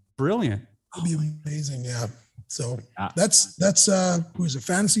be brilliant. It'd be amazing. Yeah. So that's who's a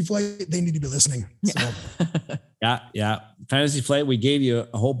Fantasy Flight. They need to be listening. So. Yeah. Fantasy Flight. We gave you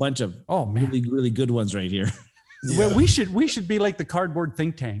a whole bunch of really, really good ones right here. Yeah. Well, we should be like the cardboard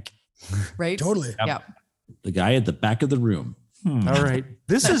think tank. Right. Totally. Yeah. The guy at the back of the room. All right.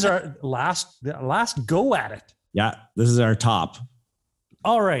 This is our last go at it. Yeah. This is our top.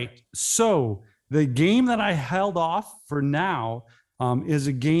 All right. So the game that I held off for now is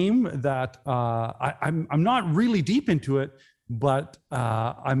a game that I'm not really deep into it, but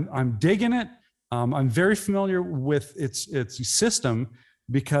I'm digging it. I'm very familiar with its system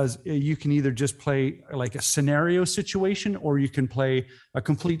because you can either just play like a scenario situation or you can play a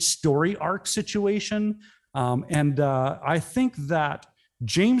complete story arc situation. And I think that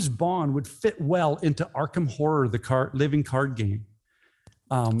James Bond would fit well into Arkham Horror, the living card game.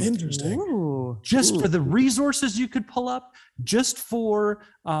 Interesting. Just for the resources you could pull up, just for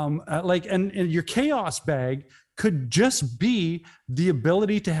and your chaos bag could just be the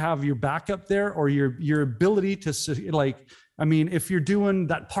ability to have your backup there or your ability to if you're doing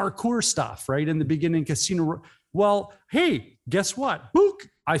that parkour stuff right in the beginning casino, well, hey, guess what? Book,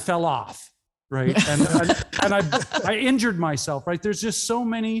 I fell off. Right. And I injured myself. Right. There's just so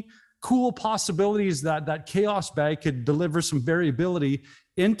many cool possibilities that chaos bag could deliver some variability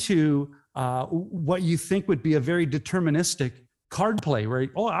into what you think would be a very deterministic card play, right?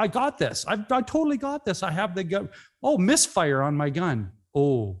 Oh, I got this. I totally got this. I have the gun. Oh, misfire on my gun.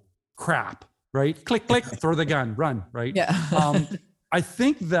 Oh, crap. Right? Click, click, throw the gun, run. Right? Yeah. I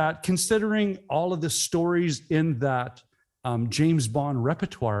think that considering all of the stories in that James Bond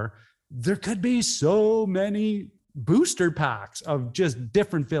repertoire, there could be so many booster packs of just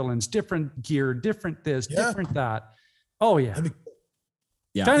different villains, different gear, different this, different that. Oh yeah.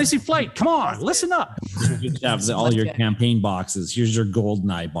 Yeah. Fantasy Flight, come on, listen up. You have all your campaign boxes. Here's your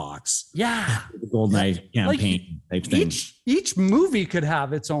GoldenEye box. Yeah. The GoldenEye campaign. type thing. Each movie could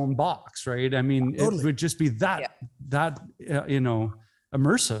have its own box, right? I mean, Totally. it would just be that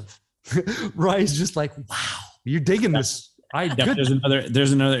immersive. Ryan's just like, wow, you're digging this.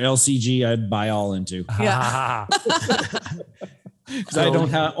 There's another LCG I'd buy all into. Yeah. Because I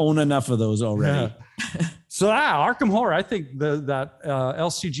don't own enough of those already. Yeah. So Arkham Horror, I think that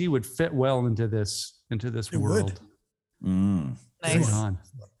LCG would fit well into this world. Mm. Nice. Right on.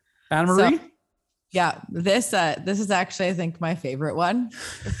 Anne-Marie? So, yeah, this is actually, I think, my favorite one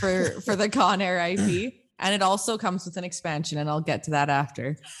for the Con Air IP. And it also comes with an expansion, and I'll get to that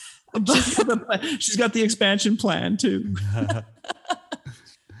after. She's got the expansion plan too.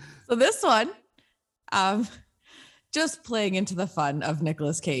 So this one, just playing into the fun of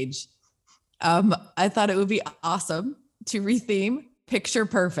Nicolas Cage, I thought it would be awesome to retheme Picture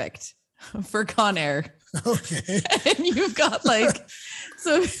Perfect for Con Air. Okay. And you've got like,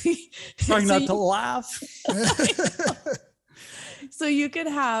 Trying not to laugh. So you could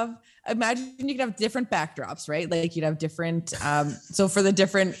imagine you could have different backdrops, right? Like you'd have different, so for the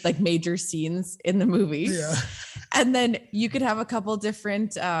different like major scenes in the movie. Yeah. And then you could have a couple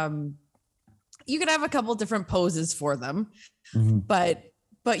different, poses for them. Mm-hmm. But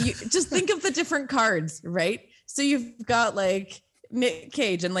you just think of the different cards, right? So you've got like Nick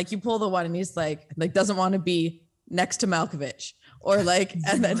Cage, and like you pull the one and he's like doesn't want to be next to Malkovich, or like,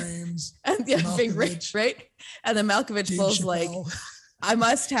 and then Rames, Ving Rhames, right? And then Malkovich Dave pulls like,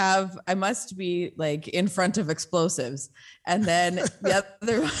 Chappelle. I must be like in front of explosives. And then the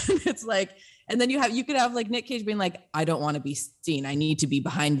other one, it's like, and then you could have like Nick Cage being like, I don't want to be seen. I need to be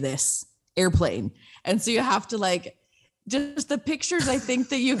behind this airplane. And so you have to like, just the pictures I think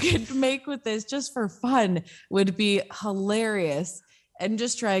that you could make with this just for fun would be hilarious. And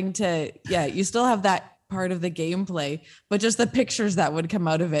just trying to, you still have that part of the gameplay, but just the pictures that would come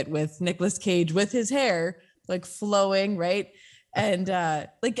out of it with Nicolas Cage with his hair like flowing, right? And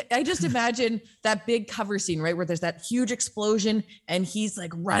like I just imagine that big cover scene, right, where there's that huge explosion and he's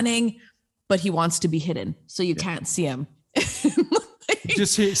like running, but he wants to be hidden, so you can't see him.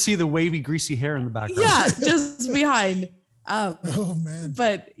 Just see the wavy, greasy hair in the background. Yeah, just behind. Oh man.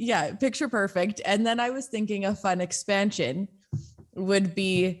 But yeah, Picture Perfect. And then I was thinking a fun expansion would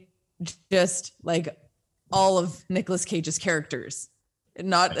be just like all of Nicolas Cage's characters,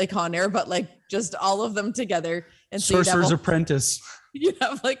 not like Con Air, but like just all of them together. And so Sorcerer's Apprentice. You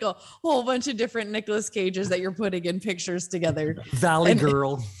have like a whole bunch of different Nicolas Cages that you're putting in pictures together. Valley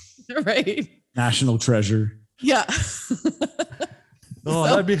Girl. Right. National Treasure. Yeah. Oh,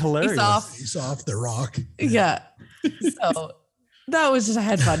 that'd be hilarious. He's off the rock. Yeah. So that was just, I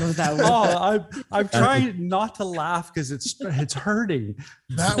had fun with that one. Oh, I'm trying not to laugh because it's hurting.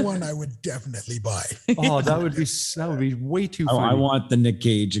 That one I would definitely buy. Oh, that would be way too funny. I want the Nick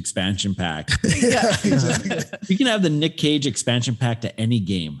Cage expansion pack. Yeah, exactly. You can have the Nick Cage expansion pack to any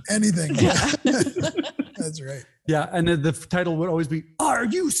game. Anything. Yeah. That's right. Yeah, and then the title would always be, "Are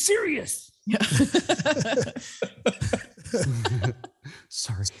you serious?" Yeah.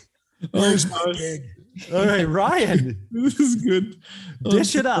 Sorry. Where's my gig? All right, Ryan. This is good.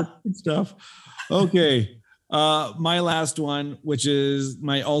 Dish it up. Good stuff. Okay. My last one, which is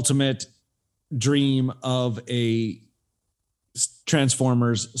my ultimate dream of a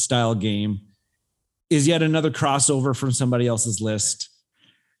Transformers style game, is yet another crossover from somebody else's list.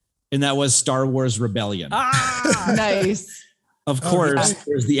 And that was Star Wars Rebellion. Nice. Of course,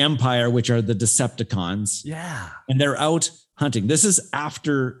 there's the Empire, which are the Decepticons. Yeah. And they're out hunting. This is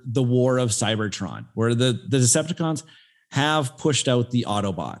after the war of Cybertron, where the Decepticons have pushed out the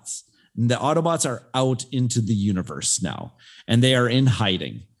Autobots. And the Autobots are out into the universe now, and they are in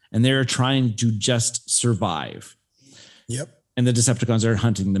hiding, and they're trying to just survive. Yep. And the Decepticons are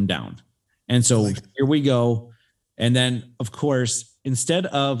hunting them down. And so here we go. And then, of course, instead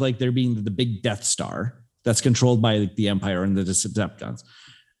of like there being the big Death Star that's controlled by the Empire and the Decepticons,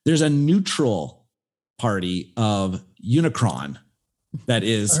 there's a neutral party of Unicron that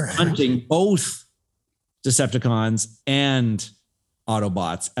is hunting both Decepticons and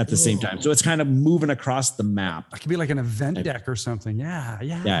Autobots at the same time. So it's kind of moving across the map. It could be like an event deck or something. Yeah.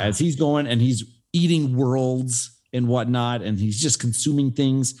 As he's going and he's eating worlds and whatnot, and he's just consuming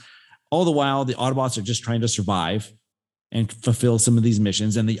things. All the while, the Autobots are just trying to survive and fulfill some of these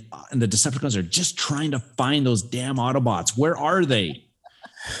missions, and the Decepticons are just trying to find those damn Autobots. Where are they?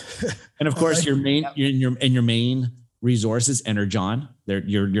 And of course, your main resource is Energon.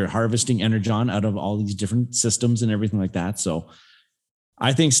 You're harvesting Energon out of all these different systems and everything like that. So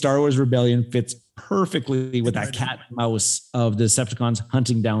I think Star Wars Rebellion fits perfectly with that cat and mouse of the Decepticons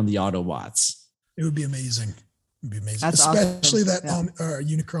hunting down the Autobots. It would be amazing. It'd be amazing. That's Especially awesome. that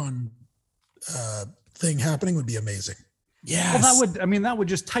Unicron thing happening would be amazing. Yes. Well, that would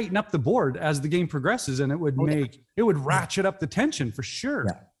just tighten up the board as the game progresses, and it would ratchet up the tension for sure.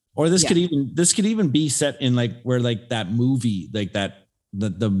 Yeah. Or this could even be set in like where like that movie, like that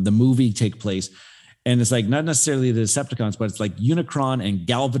the movie take place, and it's like not necessarily the Decepticons, but it's like Unicron and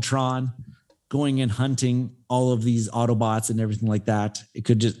Galvatron going and hunting all of these Autobots and everything like that. It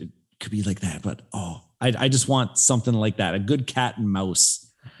could be like that, but I just want something like that, a good cat and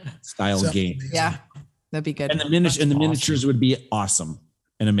mouse style game. Amazing. Yeah, that'd be good. And the miniatures would be awesome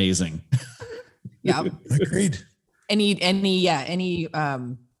and amazing. Yeah, Agreed. any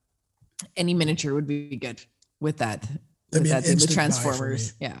miniature would be good with that. That'd be an With instant buy for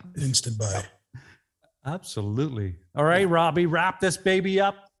Transformers. me. Yeah. Instant buy. Absolutely. All right, Robbie, wrap this baby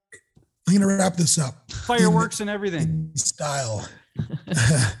up. I'm going to wrap this up. Fireworks and everything. In style.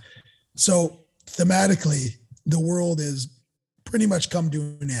 So thematically, the world is pretty much come to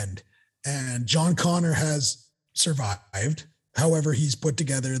an end, and John Connor has survived. However, he's put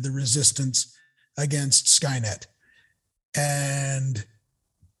together the resistance against Skynet, and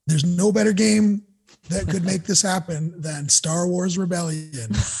there's no better game that could make this happen than Star Wars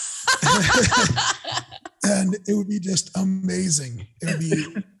Rebellion. And it would be just amazing. It would be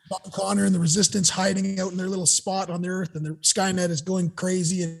John Connor and the resistance hiding out in their little spot on the earth, and the Skynet is going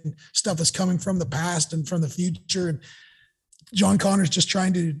crazy, and stuff is coming from the past and from the future. And John Connor's just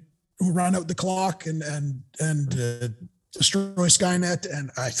trying to run out the clock and destroy Skynet.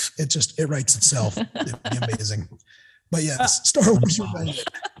 And it writes itself. It'd be amazing. But yes, Star Wars Rebellion.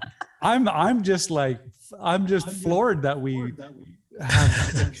 I'm just floored that we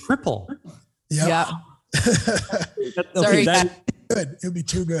have triple. Yep. Yeah. Okay, Sorry, Good. It'd be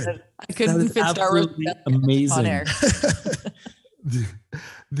too good. I couldn't fit Star Wars amazing. on air.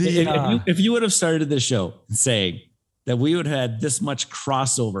 If you would have started the show saying that we would have had this much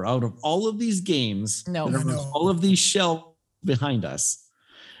crossover out of all of these games, No. that are all of these shelves behind us,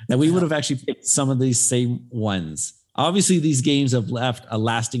 that we would have actually picked some of these same ones. Obviously, these games have left a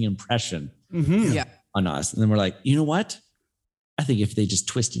lasting impression Yeah. on us. And then we're like, you know what? I think if they just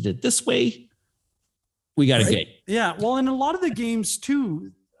twisted it this way, we got a game. Yeah. Well, and a lot of the games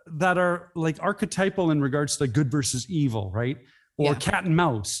too that are like archetypal in regards to good versus evil, right? Or cat and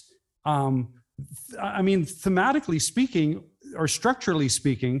mouse. I mean, thematically speaking or structurally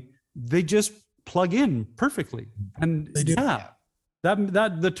speaking, they just plug in perfectly. And They do. Yeah,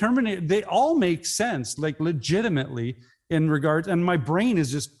 that the Terminator, they all make sense, like legitimately in regards. And my brain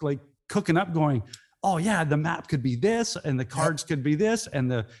is just like cooking up going, oh yeah, the map could be this and the cards could be this and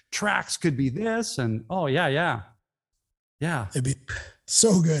the tracks could be this. And yeah. It'd be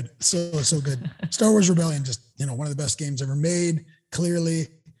so good. So good. Star Wars Rebellion, just, one of the best games ever made. Clearly,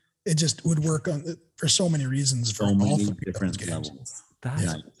 it just would work for so many reasons for So all many three different games. levels.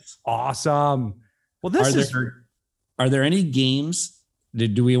 That's awesome. Well, Are there any games?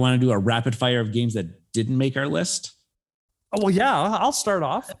 Do we want to do a rapid fire of games that didn't make our list? Oh, well, yeah, I'll start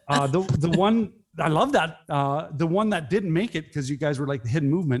off. The one, I love that. The one that didn't make it, because you guys were like the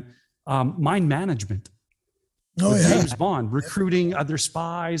hidden movement, Mind Management. Oh with yeah. James Bond recruiting other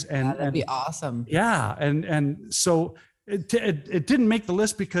spies That'd be awesome. Yeah. And so it didn't make the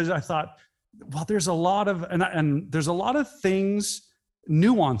list because I thought, well, there's a lot of, and there's a lot of things,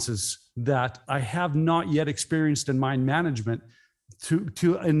 nuances that I have not yet experienced in Mind Management to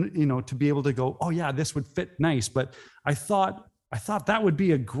be able to go, oh yeah, this would fit nice. But I thought that would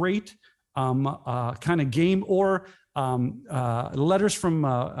be a great kind of game, or Letters from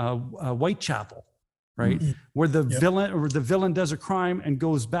Whitechapel, right? Mm-hmm. Where the villain does a crime and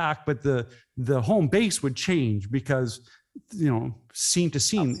goes back, but the home base would change because scene to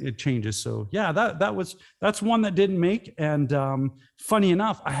scene it changes. So yeah, that's one that didn't make. And funny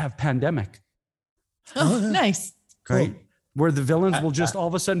enough, I have Pandemic. Oh, nice. Right. Where the villains will just all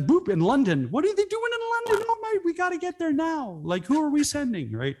of a sudden boop in London. What are they doing in London? Oh my, we got to get there now. Like, who are we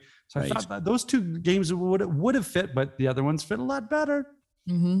sending? Right. So I thought that those two games would have fit, but the other ones fit a lot better.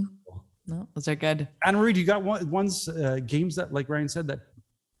 Mm-hmm. No, those are good. Anne-Marie, you got one's games that, like Ryan said, that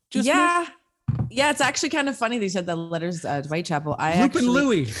just Yeah, it's actually kind of funny that you said the Letters to Whitechapel. Lupin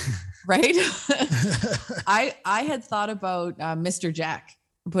Louie. Right? I had thought about Mr. Jack,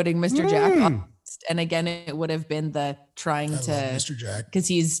 putting Mr. Jack on. And again, it would have been the trying to Mr. Jack, because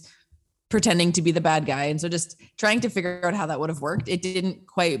he's pretending to be the bad guy. And so just trying to figure out how that would have worked. It didn't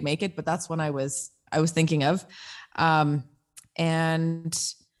quite make it, but that's when I was thinking of. And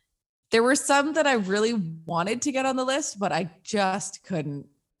there were some that I really wanted to get on the list, but I just couldn't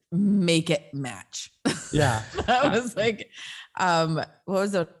make it match. Yeah. I was like, what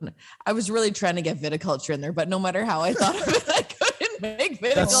was it? I was really trying to get Viticulture in there, but no matter how I thought of it, I couldn't couldn't make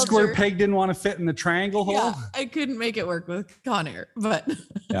viticulture. That square peg didn't want to fit in the triangle hole. Yeah, I couldn't make it work with Conair, but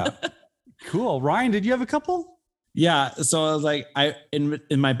Yeah. Cool. Ryan, did you have a couple? Yeah. So I was like, in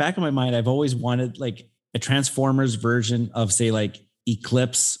my back of my mind, I've always wanted like a Transformers version of, say, like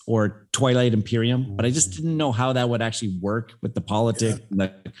Eclipse or Twilight Imperium, but I just didn't know how that would actually work with the politics, and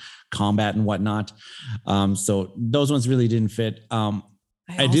the combat and whatnot. So those ones really didn't fit.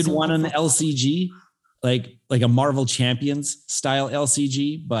 I did want an LCG, like a Marvel Champions style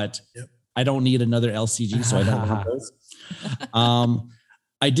LCG, but I don't need another LCG, so I don't have those.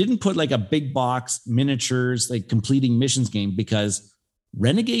 I didn't put like a big box miniatures, like completing missions game, because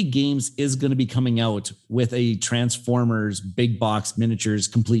Renegade Games is going to be coming out with a Transformers big box miniatures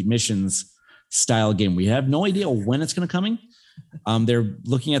complete missions style game. We have no idea when it's going to coming. They're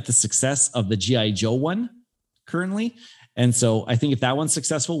looking at the success of the G.I. Joe one currently. And so I think if that one's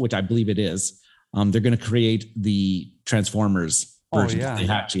successful, which I believe it is, they're going to create the Transformers version. They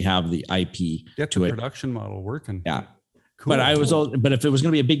actually have the IP Get to the it. production model working. Yeah. Cool. But if it was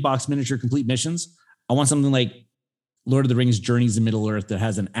going to be a big box miniature complete missions, I want something like Lord of the Rings Journeys in Middle Earth that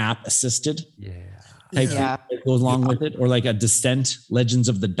has an app assisted type thing that goes along with it, or like a Descent Legends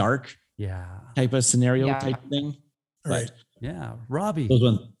of the Dark type of scenario type thing. Right. Yeah. Robbie.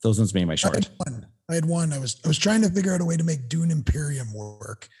 Those ones made my short. I had one. I was trying to figure out a way to make Dune Imperium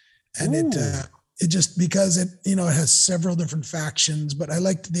work. And it just, because it has several different factions, but I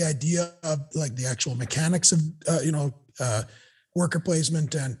liked the idea of like the actual mechanics of worker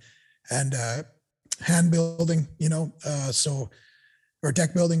placement and hand building, or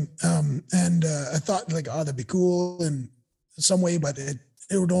deck building. And I thought like, that'd be cool in some way, but it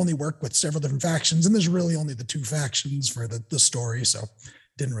would only work with several different factions. And there's really only the 2 factions for the story. So it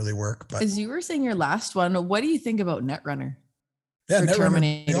didn't really work. But as you were saying your last one, what do you think about Netrunner? Yeah, Netrunner would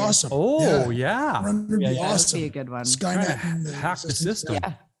be awesome. Oh, yeah. Netrunner would be awesome. That'd be a good one. Skynet and hack the system.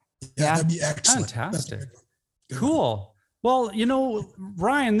 Yeah, that'd be excellent. Fantastic. Cool. Well,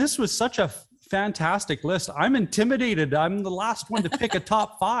 Ryan, this was such a fantastic list. I'm intimidated. I'm the last one to pick a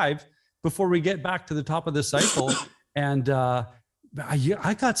top 5 before we get back to the top of the cycle. And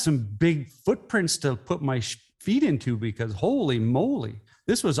I got some big footprints to put my feet into, because holy moly,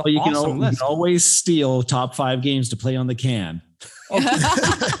 this was awesome. You can always steal top 5 games to play on the can. You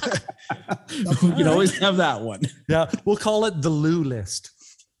can always have that one. Yeah, we'll call it the Lou list.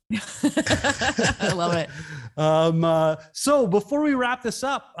 I love it. So before we wrap this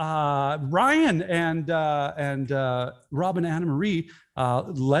up, Ryan and Rob and Anna Marie,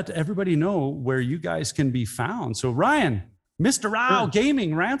 let everybody know where you guys can be found. So Ryan, Mr. Rao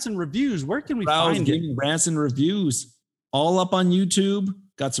Gaming Rants and Reviews, where can we find it? Rants and Reviews, all up on YouTube.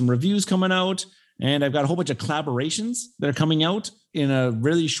 Got some reviews coming out, and I've got a whole bunch of collaborations that are coming out in a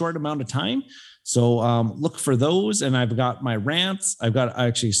really short amount of time. So look for those. And I've got my rants. I've got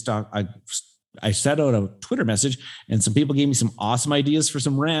actually I set out a Twitter message, and some people gave me some awesome ideas for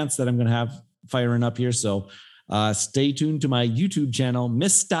some rants that I'm going to have firing up here. So stay tuned to my YouTube channel,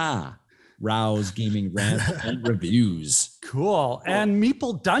 Mr. Rao's Gaming Rants and Reviews. Cool. And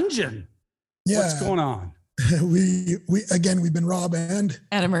Meeple Dungeon. Yeah. What's going on? We've been Rob and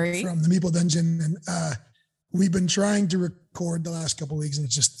Anna Marie from the Meeple Dungeon, and we've been trying to record the last couple of weeks, and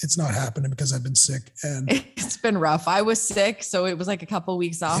it's not happening because I've been sick, and it's been rough. I was sick, so it was like a couple of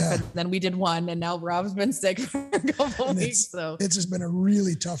weeks off, and then we did one, and now Rob's been sick for a couple of weeks. So it's just been a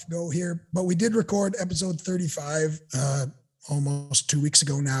really tough go here, but we did record episode 35 almost 2 weeks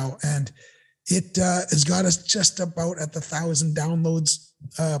ago now, and it has got us just about at the 1,000 downloads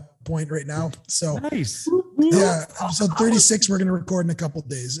point right now. So nice. Yeah, episode 36 we're going to record in a couple of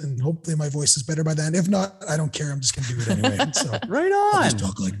days, and hopefully my voice is better by then. If not, I don't care. I'm just going to do it anyway. So right on. I'll just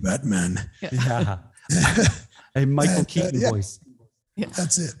talk like Batman. Yeah. A Michael Keaton voice. Yeah.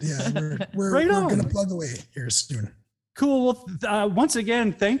 That's it. Yeah, we're going to plug away here soon. Cool. Well, once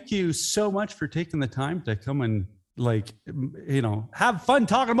again, thank you so much for taking the time to come and have fun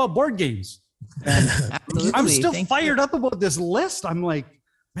talking about board games. And I'm still fired up about this list. I'm like,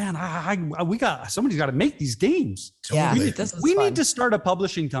 man, somebody's got to make these games. Yeah, we need to start a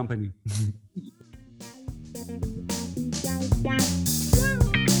publishing company.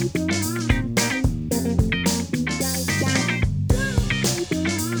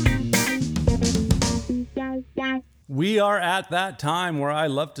 We are at that time where I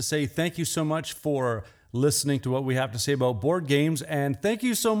love to say thank you so much for listening to what we have to say about board games. And thank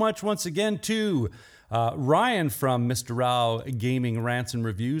you so much once again to Ryan from Mr. Rao Gaming Rants and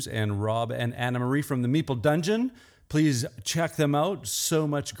Reviews, and Rob and Anna Marie from the Meeple Dungeon. Please check them out. So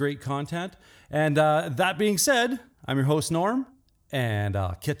much great content. And that being said, I'm your host, Norm, and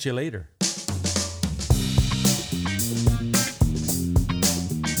I'll catch you later.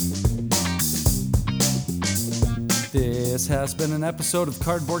 This has been an episode of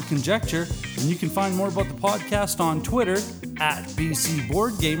Cardboard Conjecture, and you can find more about the podcast on Twitter at BC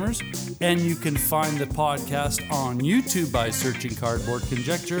Board Gamers, and you can find the podcast on YouTube by searching Cardboard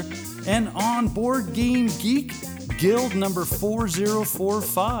Conjecture, and on Board Game Geek Guild number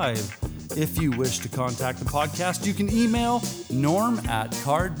 4045. If you wish to contact the podcast, you can email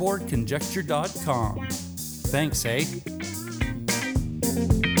norm@cardboardconjecture.com. Thanks, eh?